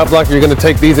when you're a shot blocker, you're going to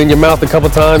take these in your mouth a couple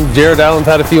times. Jarrett Allen's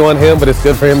had a few on him, but it's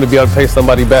good for him to be able to pay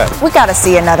somebody back. We got to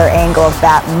see another angle of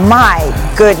that. My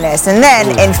goodness. And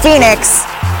then in Phoenix,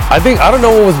 I don't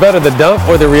know what was better, the dunk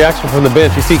or the reaction from the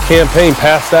bench. You see Campaign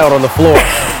passed out on the floor.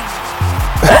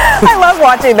 I love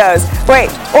watching those. Wait,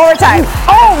 overtime.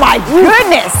 Oh my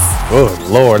goodness. Oh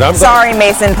Lord, I'm sorry,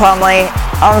 Mason Plumlee.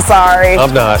 I'm sorry.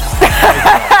 I'm not.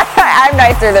 I'm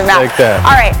nicer than Matt. Like that.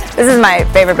 All right, this is my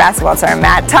favorite basketball term,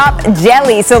 Matt. Top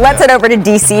jelly. So let's head over to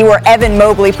DC where Evan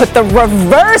Mobley put the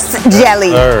reverse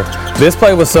jelly. This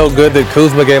play was so good that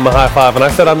Kuzma gave him a high five. And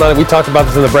I said, we talked about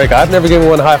this in the break. I've never given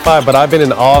one a high five, but I've been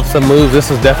in awe of some moves. This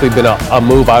has definitely been a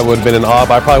move I would have been in awe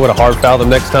of. I probably would have hard fouled him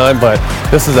next time, but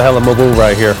this is a hell of a move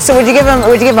right here. So would you give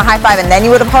him a high five and then you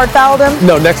would have hard fouled him?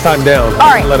 No, next time down. All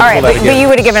right, but you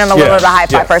would have given him a little bit of a high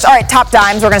five first. All right, top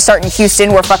dimes. We're going to start in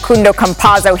Houston where Facundo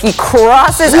Campazzo, he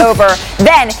crosses over.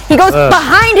 Then he goes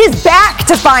behind his back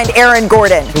to find Aaron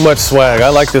Gordon. Too much swag. I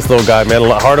like this little guy, man.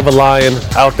 Heart of a lion,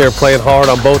 out there playing hard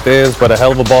on both ends, but a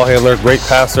hell of a ball handler, great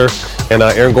passer, and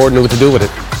Aaron Gordon knew what to do with it.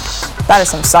 That is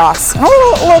some sauce. A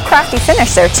little crafty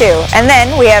finish there, too. And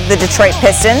then we have the Detroit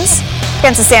Pistons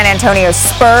against the San Antonio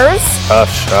Spurs. Tough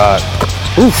shot.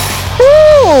 Oof.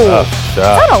 Ooh. Tough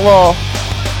shot. Is that a little...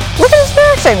 Look at his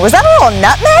reaction. Was that a little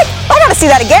nutmeg? I got to see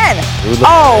that again.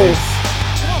 Oh.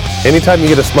 Anytime you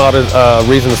get a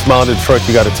reason to smile in Detroit,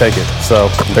 you got to take it. So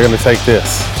they're going to take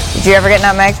this. Did you ever get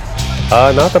nutmeg?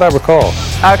 Not that I recall.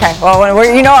 Okay, well,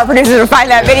 when our producers will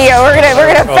find that video, we're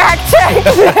gonna fact check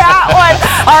that one.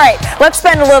 All right, let's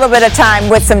spend a little bit of time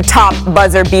with some top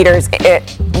buzzer beaters.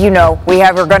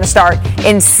 We're going to start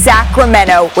in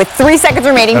Sacramento with 3 seconds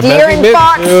remaining. De'Aaron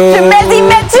Fox to Mezzi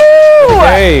Metu.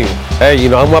 Hey,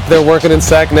 I'm up there working in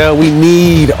Sac now. We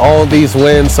need all these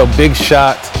wins, so big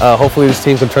shot. Hopefully this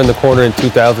team can turn the corner in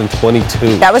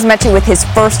 2022. That was Metu with his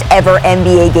first ever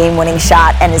NBA game-winning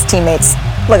shot, and his teammates,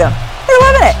 look at him. They're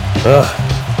loving it.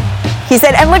 He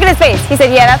said, and look at his face. He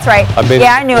said, yeah, that's right.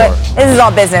 I knew it. This is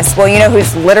all business. Well, you know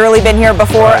who's literally been here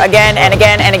before again and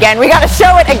again and again? We got to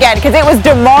show it again because it was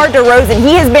DeMar DeRozan.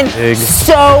 He has been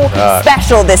so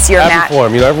special this year, Matt. For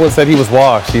him. Everyone said he was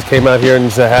washed. He came out here and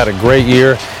had a great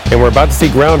year. And we're about to see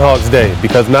Groundhog's Day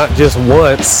because not just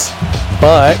once,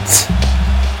 but...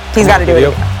 He's got to do it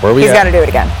again. He's got to do it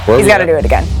again. He's got to do it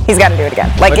again. He's got to do it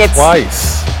again. Like it's...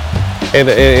 Twice.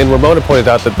 And Ramona pointed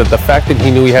out that the fact that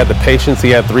he knew he had the patience, he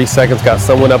had 3 seconds, got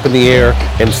someone up in the air,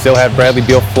 and still had Bradley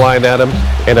Beal flying at him,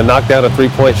 and to knock down a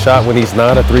three-point shot when he's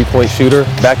not a three-point shooter,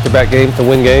 back-to-back games to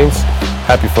win games.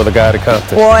 Happy for the guy at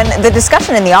Compton. Well, and the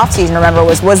discussion in the offseason, remember,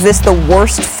 was this the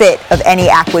worst fit of any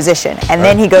acquisition? And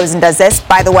then he goes and does this.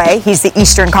 By the way, he's the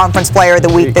Eastern Conference Player of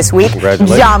the Week this week.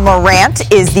 Ja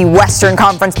Morant is the Western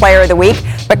Conference Player of the Week.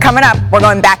 But coming up, we're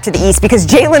going back to the East because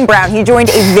Jaylen Brown, he joined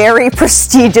a very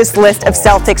prestigious list of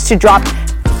Celtics to drop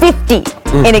 50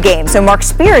 in a game. So Mark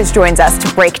Spears joins us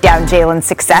to break down Jaylen's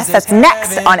success. That's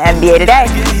next on NBA Today.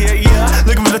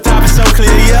 Looking for the top is so clear,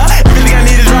 yeah. Everything I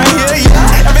need is right here,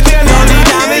 yeah. Everything I know need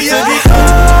diamonds, yeah.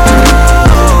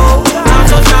 Oh, I'm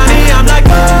so shiny, I'm like,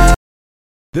 oh.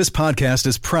 This podcast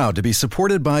is proud to be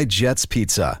supported by Jets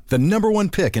Pizza, the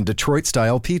 #1 pick in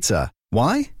Detroit-style pizza.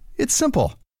 Why? It's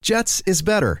simple. Jets is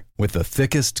better. With the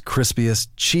thickest, crispiest,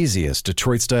 cheesiest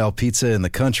Detroit-style pizza in the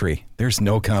country, there's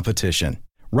no competition.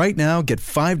 Right now, get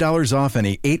 $5 off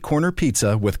any 8-corner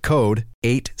pizza with code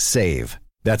 8SAVE.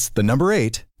 That's the number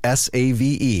 8,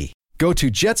 SAVE. Go to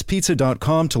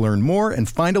jetspizza.com to learn more and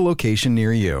find a location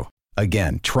near you.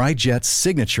 Again, try Jet's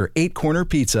signature 8-corner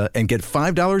pizza and get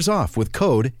 $5 off with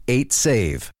code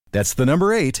 8SAVE. That's the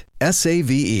number 8,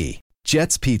 SAVE.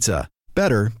 Jet's Pizza.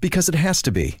 Better because it has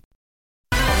to be.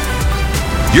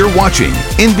 You're watching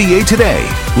NBA Today,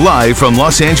 live from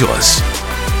Los Angeles.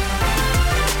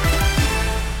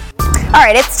 All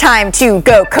right, it's time to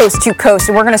go coast to coast,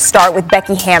 and we're going to start with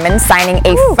Becky Hammon signing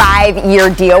a 5-year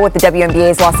deal with the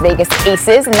WNBA's Las Vegas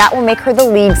Aces, and that will make her the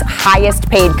league's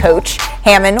highest-paid coach.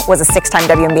 Hammon was a 6-time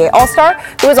WNBA All-Star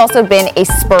who has also been a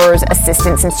Spurs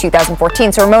assistant since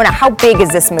 2014. So, Ramona, how big is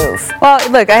this move? Well,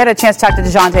 look, I had a chance to talk to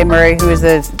DeJounte Murray, who is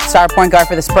the star point guard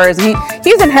for the Spurs, and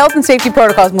he's in health and safety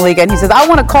protocols, Malika, and he says, I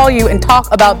want to call you and talk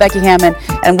about Becky Hammon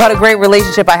and what a great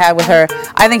relationship I have with her.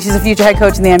 I think she's a future head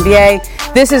coach in the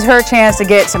NBA. This is her chance to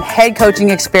get some head coaching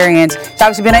experience. She's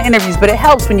obviously been at interviews, but it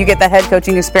helps when you get that head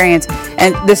coaching experience,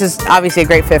 and this is obviously a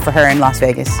great fit for her in Las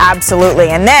Vegas. Absolutely.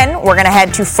 And then we're going to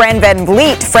head to Fred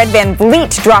VanVleet. Fred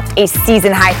VanVleet dropped a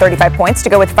season-high 35 points to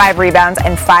go with 5 rebounds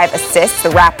and 5 assists. The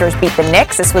Raptors beat the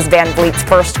Knicks. This was VanVleet's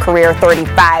first career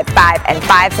 35, 5, and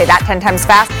 5. Say that 10 times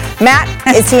fast. Matt,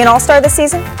 is he an all-star this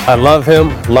season? I love him.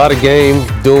 A lot of game,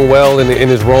 doing well in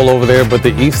his role over there, but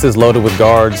the East is loaded with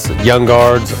guards, young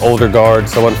guards, older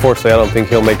guards, so unfortunately I don't think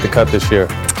he'll make the cut this year.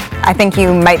 I think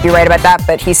you might be right about that,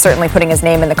 but he's certainly putting his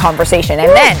name in the conversation. And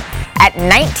then, at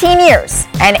 19 years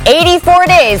and 84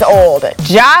 days old,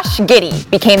 Josh Giddey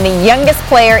became the youngest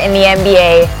player in the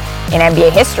NBA in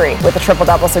NBA history with a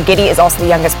triple-double. So Giddey is also the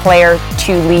youngest player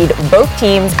to lead both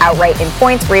teams outright in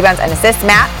points, rebounds, and assists.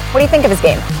 Matt, what do you think of his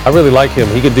game? I really like him.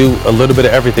 He could do a little bit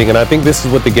of everything, and I think this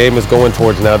is what the game is going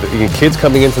towards now. The kids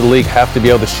coming into the league have to be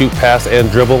able to shoot, pass,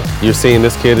 and dribble. You're seeing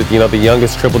this kid, the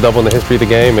youngest triple-double in the history of the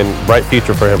game, and bright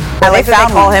future for him. I like that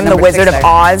they call him the Wizard of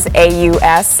Oz,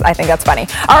 A-U-S. I think that's funny.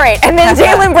 All right, and then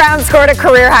Jaylen Brown scored a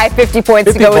career-high 50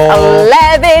 points to go with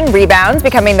 11 rebounds,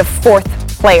 becoming the fourth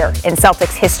player in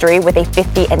Celtics history with a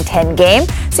 50-10 game.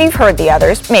 So you've heard the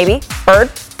others, maybe Bird,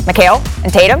 McHale,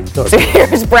 and Tatum. So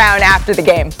here's Brown after the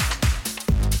game.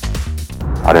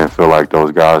 I didn't feel like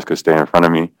those guys could stay in front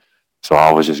of me, so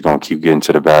I was just going to keep getting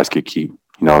to the basket, keep,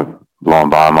 blowing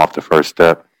by them off the first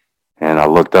step. And I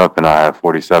looked up and I had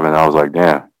 47, and I was like,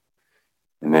 damn.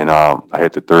 And then I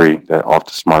hit the three that off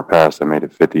the smart pass that made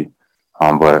it 50.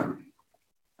 But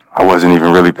I wasn't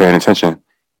even really paying attention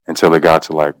until it got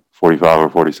to like 45 or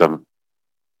 47.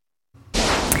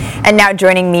 And now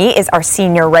joining me is our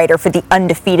senior writer for The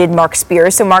Undefeated, Mark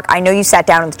Spears. So, Mark, I know you sat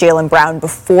down with Jaylen Brown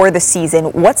before the season.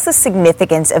 What's the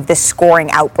significance of this scoring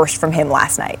outburst from him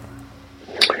last night?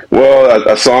 Well,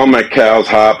 I saw him at Cal's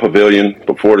High Pavilion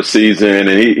before the season,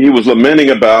 and he was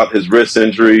lamenting about his wrist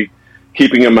injury,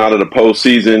 keeping him out of the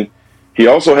postseason. He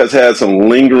also has had some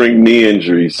lingering knee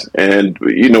injuries. And,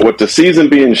 with the season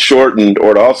being shortened,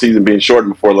 or the offseason being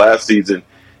shortened before last season,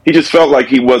 he just felt like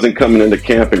he wasn't coming into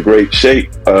camp in great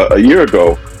shape a year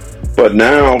ago. But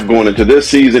now, going into this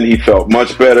season, he felt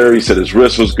much better. He said his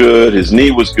wrist was good, his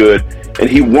knee was good, and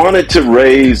he wanted to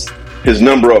raise his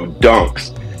number of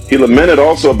dunks. He lamented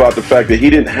also about the fact that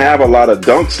he didn't have a lot of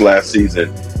dunks last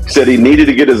season. He said he needed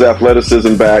to get his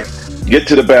athleticism back, get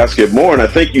to the basket more, and I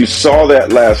think you saw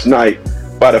that last night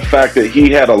by the fact that he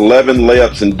had 11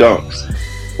 layups and dunks,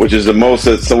 which is the most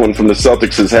that someone from the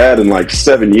Celtics has had in like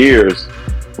 7 years,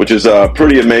 which is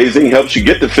pretty amazing. Helps you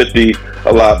get to 50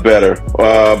 a lot better.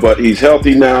 But he's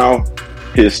healthy now.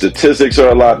 His statistics are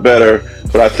a lot better.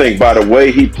 But I think by the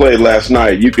way he played last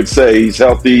night, you could say he's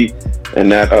healthy,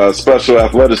 and that special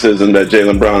athleticism that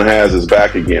Jaylen Brown has is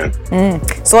back again.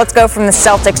 So let's go from the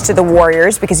Celtics to the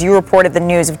Warriors, because you reported the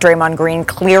news of Draymond Green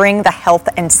clearing the health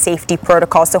and safety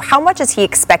protocol. So how much is he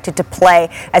expected to play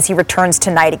as he returns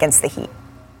tonight against the Heat?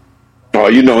 Oh,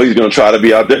 he's going to try to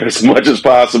be out there as much as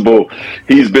possible.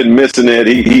 He's been missing it.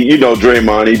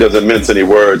 Draymond, he doesn't mince any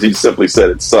words. He simply said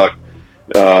it sucked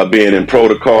being in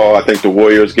protocol. I think the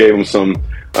Warriors gave him some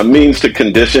means to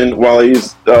condition while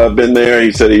he's been there.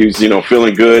 He said he's,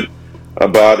 feeling good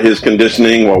about his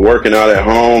conditioning while working out at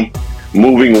home,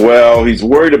 moving well. He's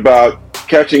worried about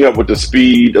catching up with the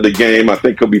speed of the game. I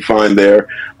think he'll be fine there,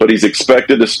 but he's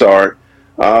expected to start.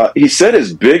 He said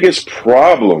his biggest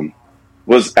problem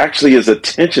was actually his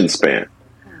attention span,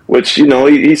 which,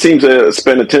 he seems to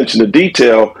spend attention to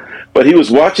detail, but he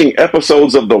was watching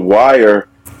episodes of The Wire,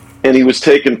 and he was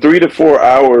taking 3 to 4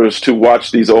 hours to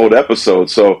watch these old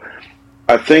episodes. So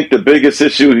I think the biggest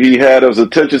issue he had was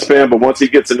attention span, but once he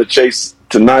gets in the chase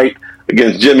tonight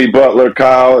against Jimmy Butler,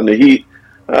 Kyle, and the Heat,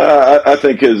 I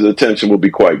think his attention will be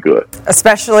quite good.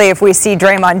 Especially if we see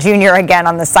Draymond Jr. again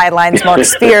on the sidelines. Mark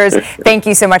Spears, thank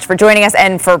you so much for joining us.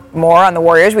 And for more on the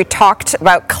Warriors, we talked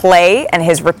about Klay and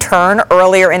his return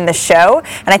earlier in the show.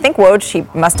 And I think Woj, he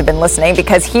must have been listening,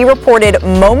 because he reported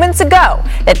moments ago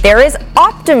that there is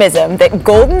optimism that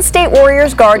Golden State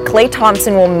Warriors guard Klay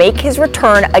Thompson will make his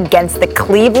return against the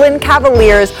Cleveland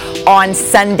Cavaliers on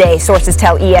Sunday. Sources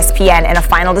tell ESPN, and a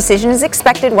final decision is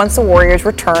expected once the Warriors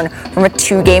return from a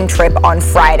 2-game trip on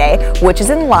Friday, which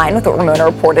is in line with what Ramona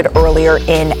reported earlier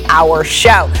in our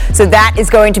show. So that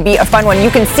is going to be a fun one. You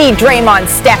can see Draymond,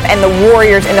 Steph, and the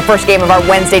Warriors in the first game of our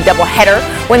Wednesday doubleheader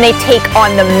when they take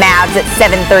on the Mavs at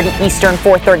 7:30 Eastern,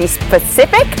 4:30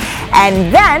 Pacific.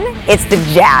 And then it's the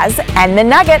Jazz and the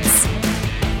Nuggets.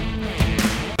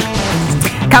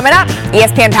 Coming up,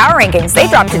 ESPN Power Rankings, they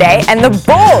dropped today, and the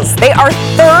Bulls, they are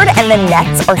 3rd, and the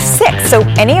Nets are 6th. So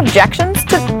any objections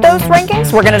to those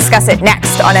rankings? We're going to discuss it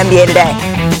next on NBA Today.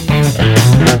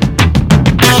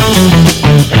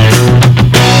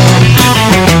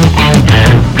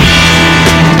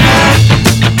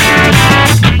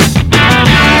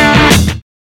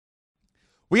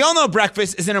 We all know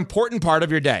breakfast is an important part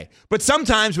of your day, but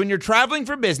sometimes when you're traveling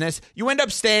for business, you end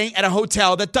up staying at a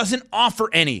hotel that doesn't offer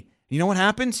any. You know what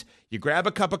happens? You grab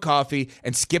a cup of coffee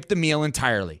and skip the meal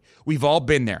entirely. We've all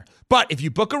been there. But if you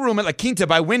book a room at La Quinta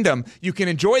by Wyndham, you can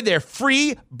enjoy their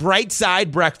free Bright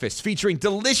Side breakfast featuring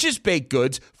delicious baked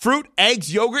goods, fruit,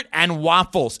 eggs, yogurt, and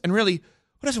waffles. And really,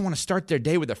 who doesn't want to start their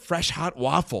day with a fresh, hot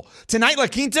waffle? Tonight, La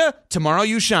Quinta, tomorrow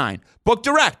you shine. Book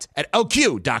direct at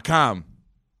LQ.com.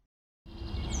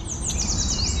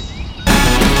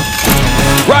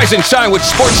 Rise and shine with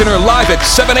SportsCenter live at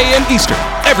 7 a.m. Eastern.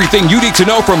 Everything you need to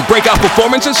know from breakout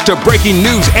performances to breaking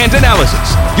news and analysis.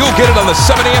 You'll get it on the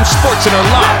 7 a.m. SportsCenter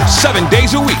live 7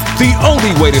 days a week. The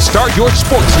only way to start your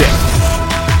sports day.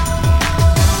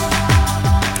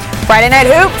 Friday Night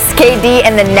Hoops, KD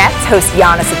and the Nets host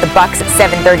Giannis at the Bucks at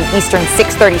 7:30 Eastern,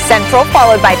 6:30 Central,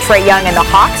 followed by Trae Young and the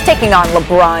Hawks taking on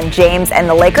LeBron James and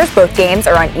the Lakers. Both games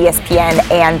are on ESPN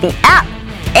and the app.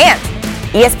 And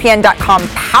ESPN.com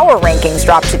power rankings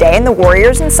dropped today, and the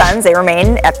Warriors and Suns, they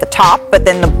remain at the top, but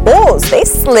then the Bulls, they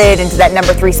slid into that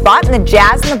number 3 spot, and the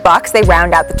Jazz and the Bucks, they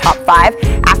round out the top 5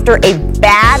 after a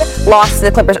bad loss to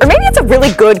the Clippers. Or maybe it's a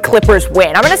really good Clippers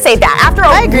win. I'm going to say that. After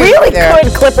a really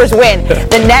good Clippers win,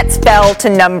 the Nets fell to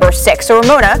number 6. So,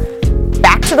 Ramona,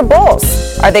 back to the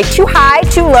Bulls. Are they too high,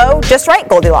 too low, just right,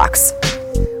 Goldilocks?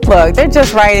 Look, they're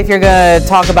just right if you're going to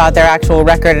talk about their actual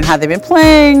record and how they've been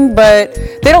playing, but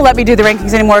they don't let me do the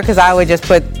rankings anymore because I would just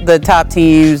put the top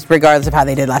teams regardless of how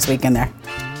they did last week in there.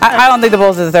 I don't think the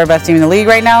Bulls are the third best team in the league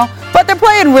right now, but they're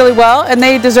playing really well, and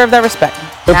they deserve that respect.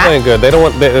 They're playing good. They don't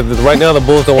want right now. The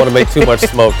Bulls don't want to make too much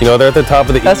smoke. You know, they're at the top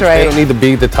of the East. That's right. They don't need to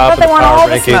be the top of the power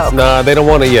rankings. Nah, they don't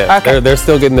want it yet. Okay. They're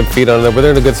still getting their feet on it, but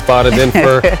they're in a good spot. And then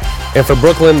for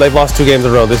Brooklyn, they've lost 2 games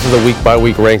in a row. This is a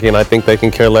week-by-week ranking. I think they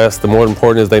can care less. The more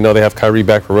important is they know they have Kyrie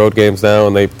back for road games now,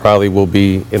 and they probably will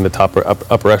be in the top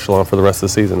upper echelon for the rest of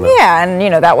the season now. Yeah,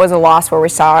 and that was a loss where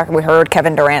we heard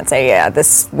Kevin Durant say,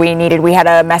 we had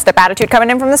a messed up attitude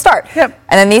coming in from the start. Yep.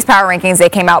 And then these power rankings, they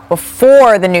came out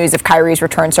before the news of Kyrie's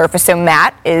return surfaced. So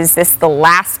Matt, is this the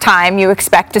last time you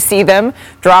expect to see them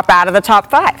drop out of the top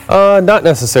 5? Not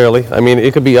necessarily. I mean,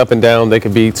 it could be up and down. They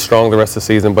could be strong the rest of the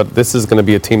season, but this is going to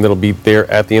be a team that'll be there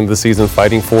at the end of the season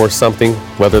fighting for something,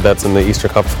 whether that's in the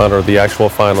Eastern Conference Final or the actual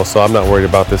final. So I'm not worried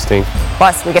about this team.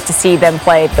 Plus, we get to see them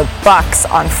play the Bucks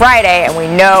on Friday, and we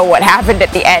know what happened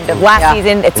at the end of last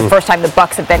season. It's the first time the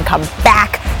Bucks have then come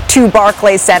back to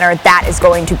Barclays Center. That is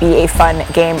going to be a fun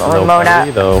game, Ramona.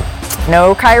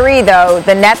 No Kyrie, though.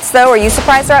 The Nets, though, are you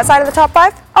surprised they're outside of the top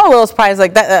 5? Oh, a little surprised.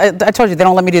 Like that, I told you, they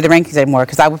don't let me do the rankings anymore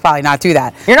because I would probably not do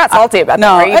that. You're not salty about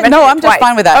that, are you? No, I'm just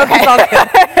fine with that.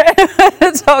 Okay.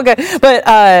 It's all good. But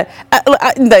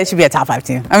they should be a top 5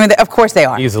 team. I mean, of course they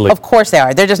are. Easily. Of course they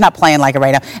are. They're just not playing like it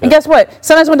right now. And guess what?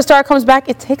 Sometimes when the star comes back,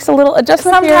 it takes a little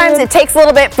adjustment. Sometimes it takes a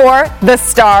little bit for the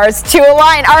stars to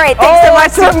align. All right, thanks so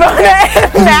much, Ramona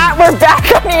and Matt. We're back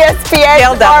on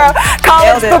ESPN tomorrow.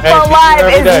 College Football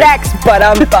Live is next. But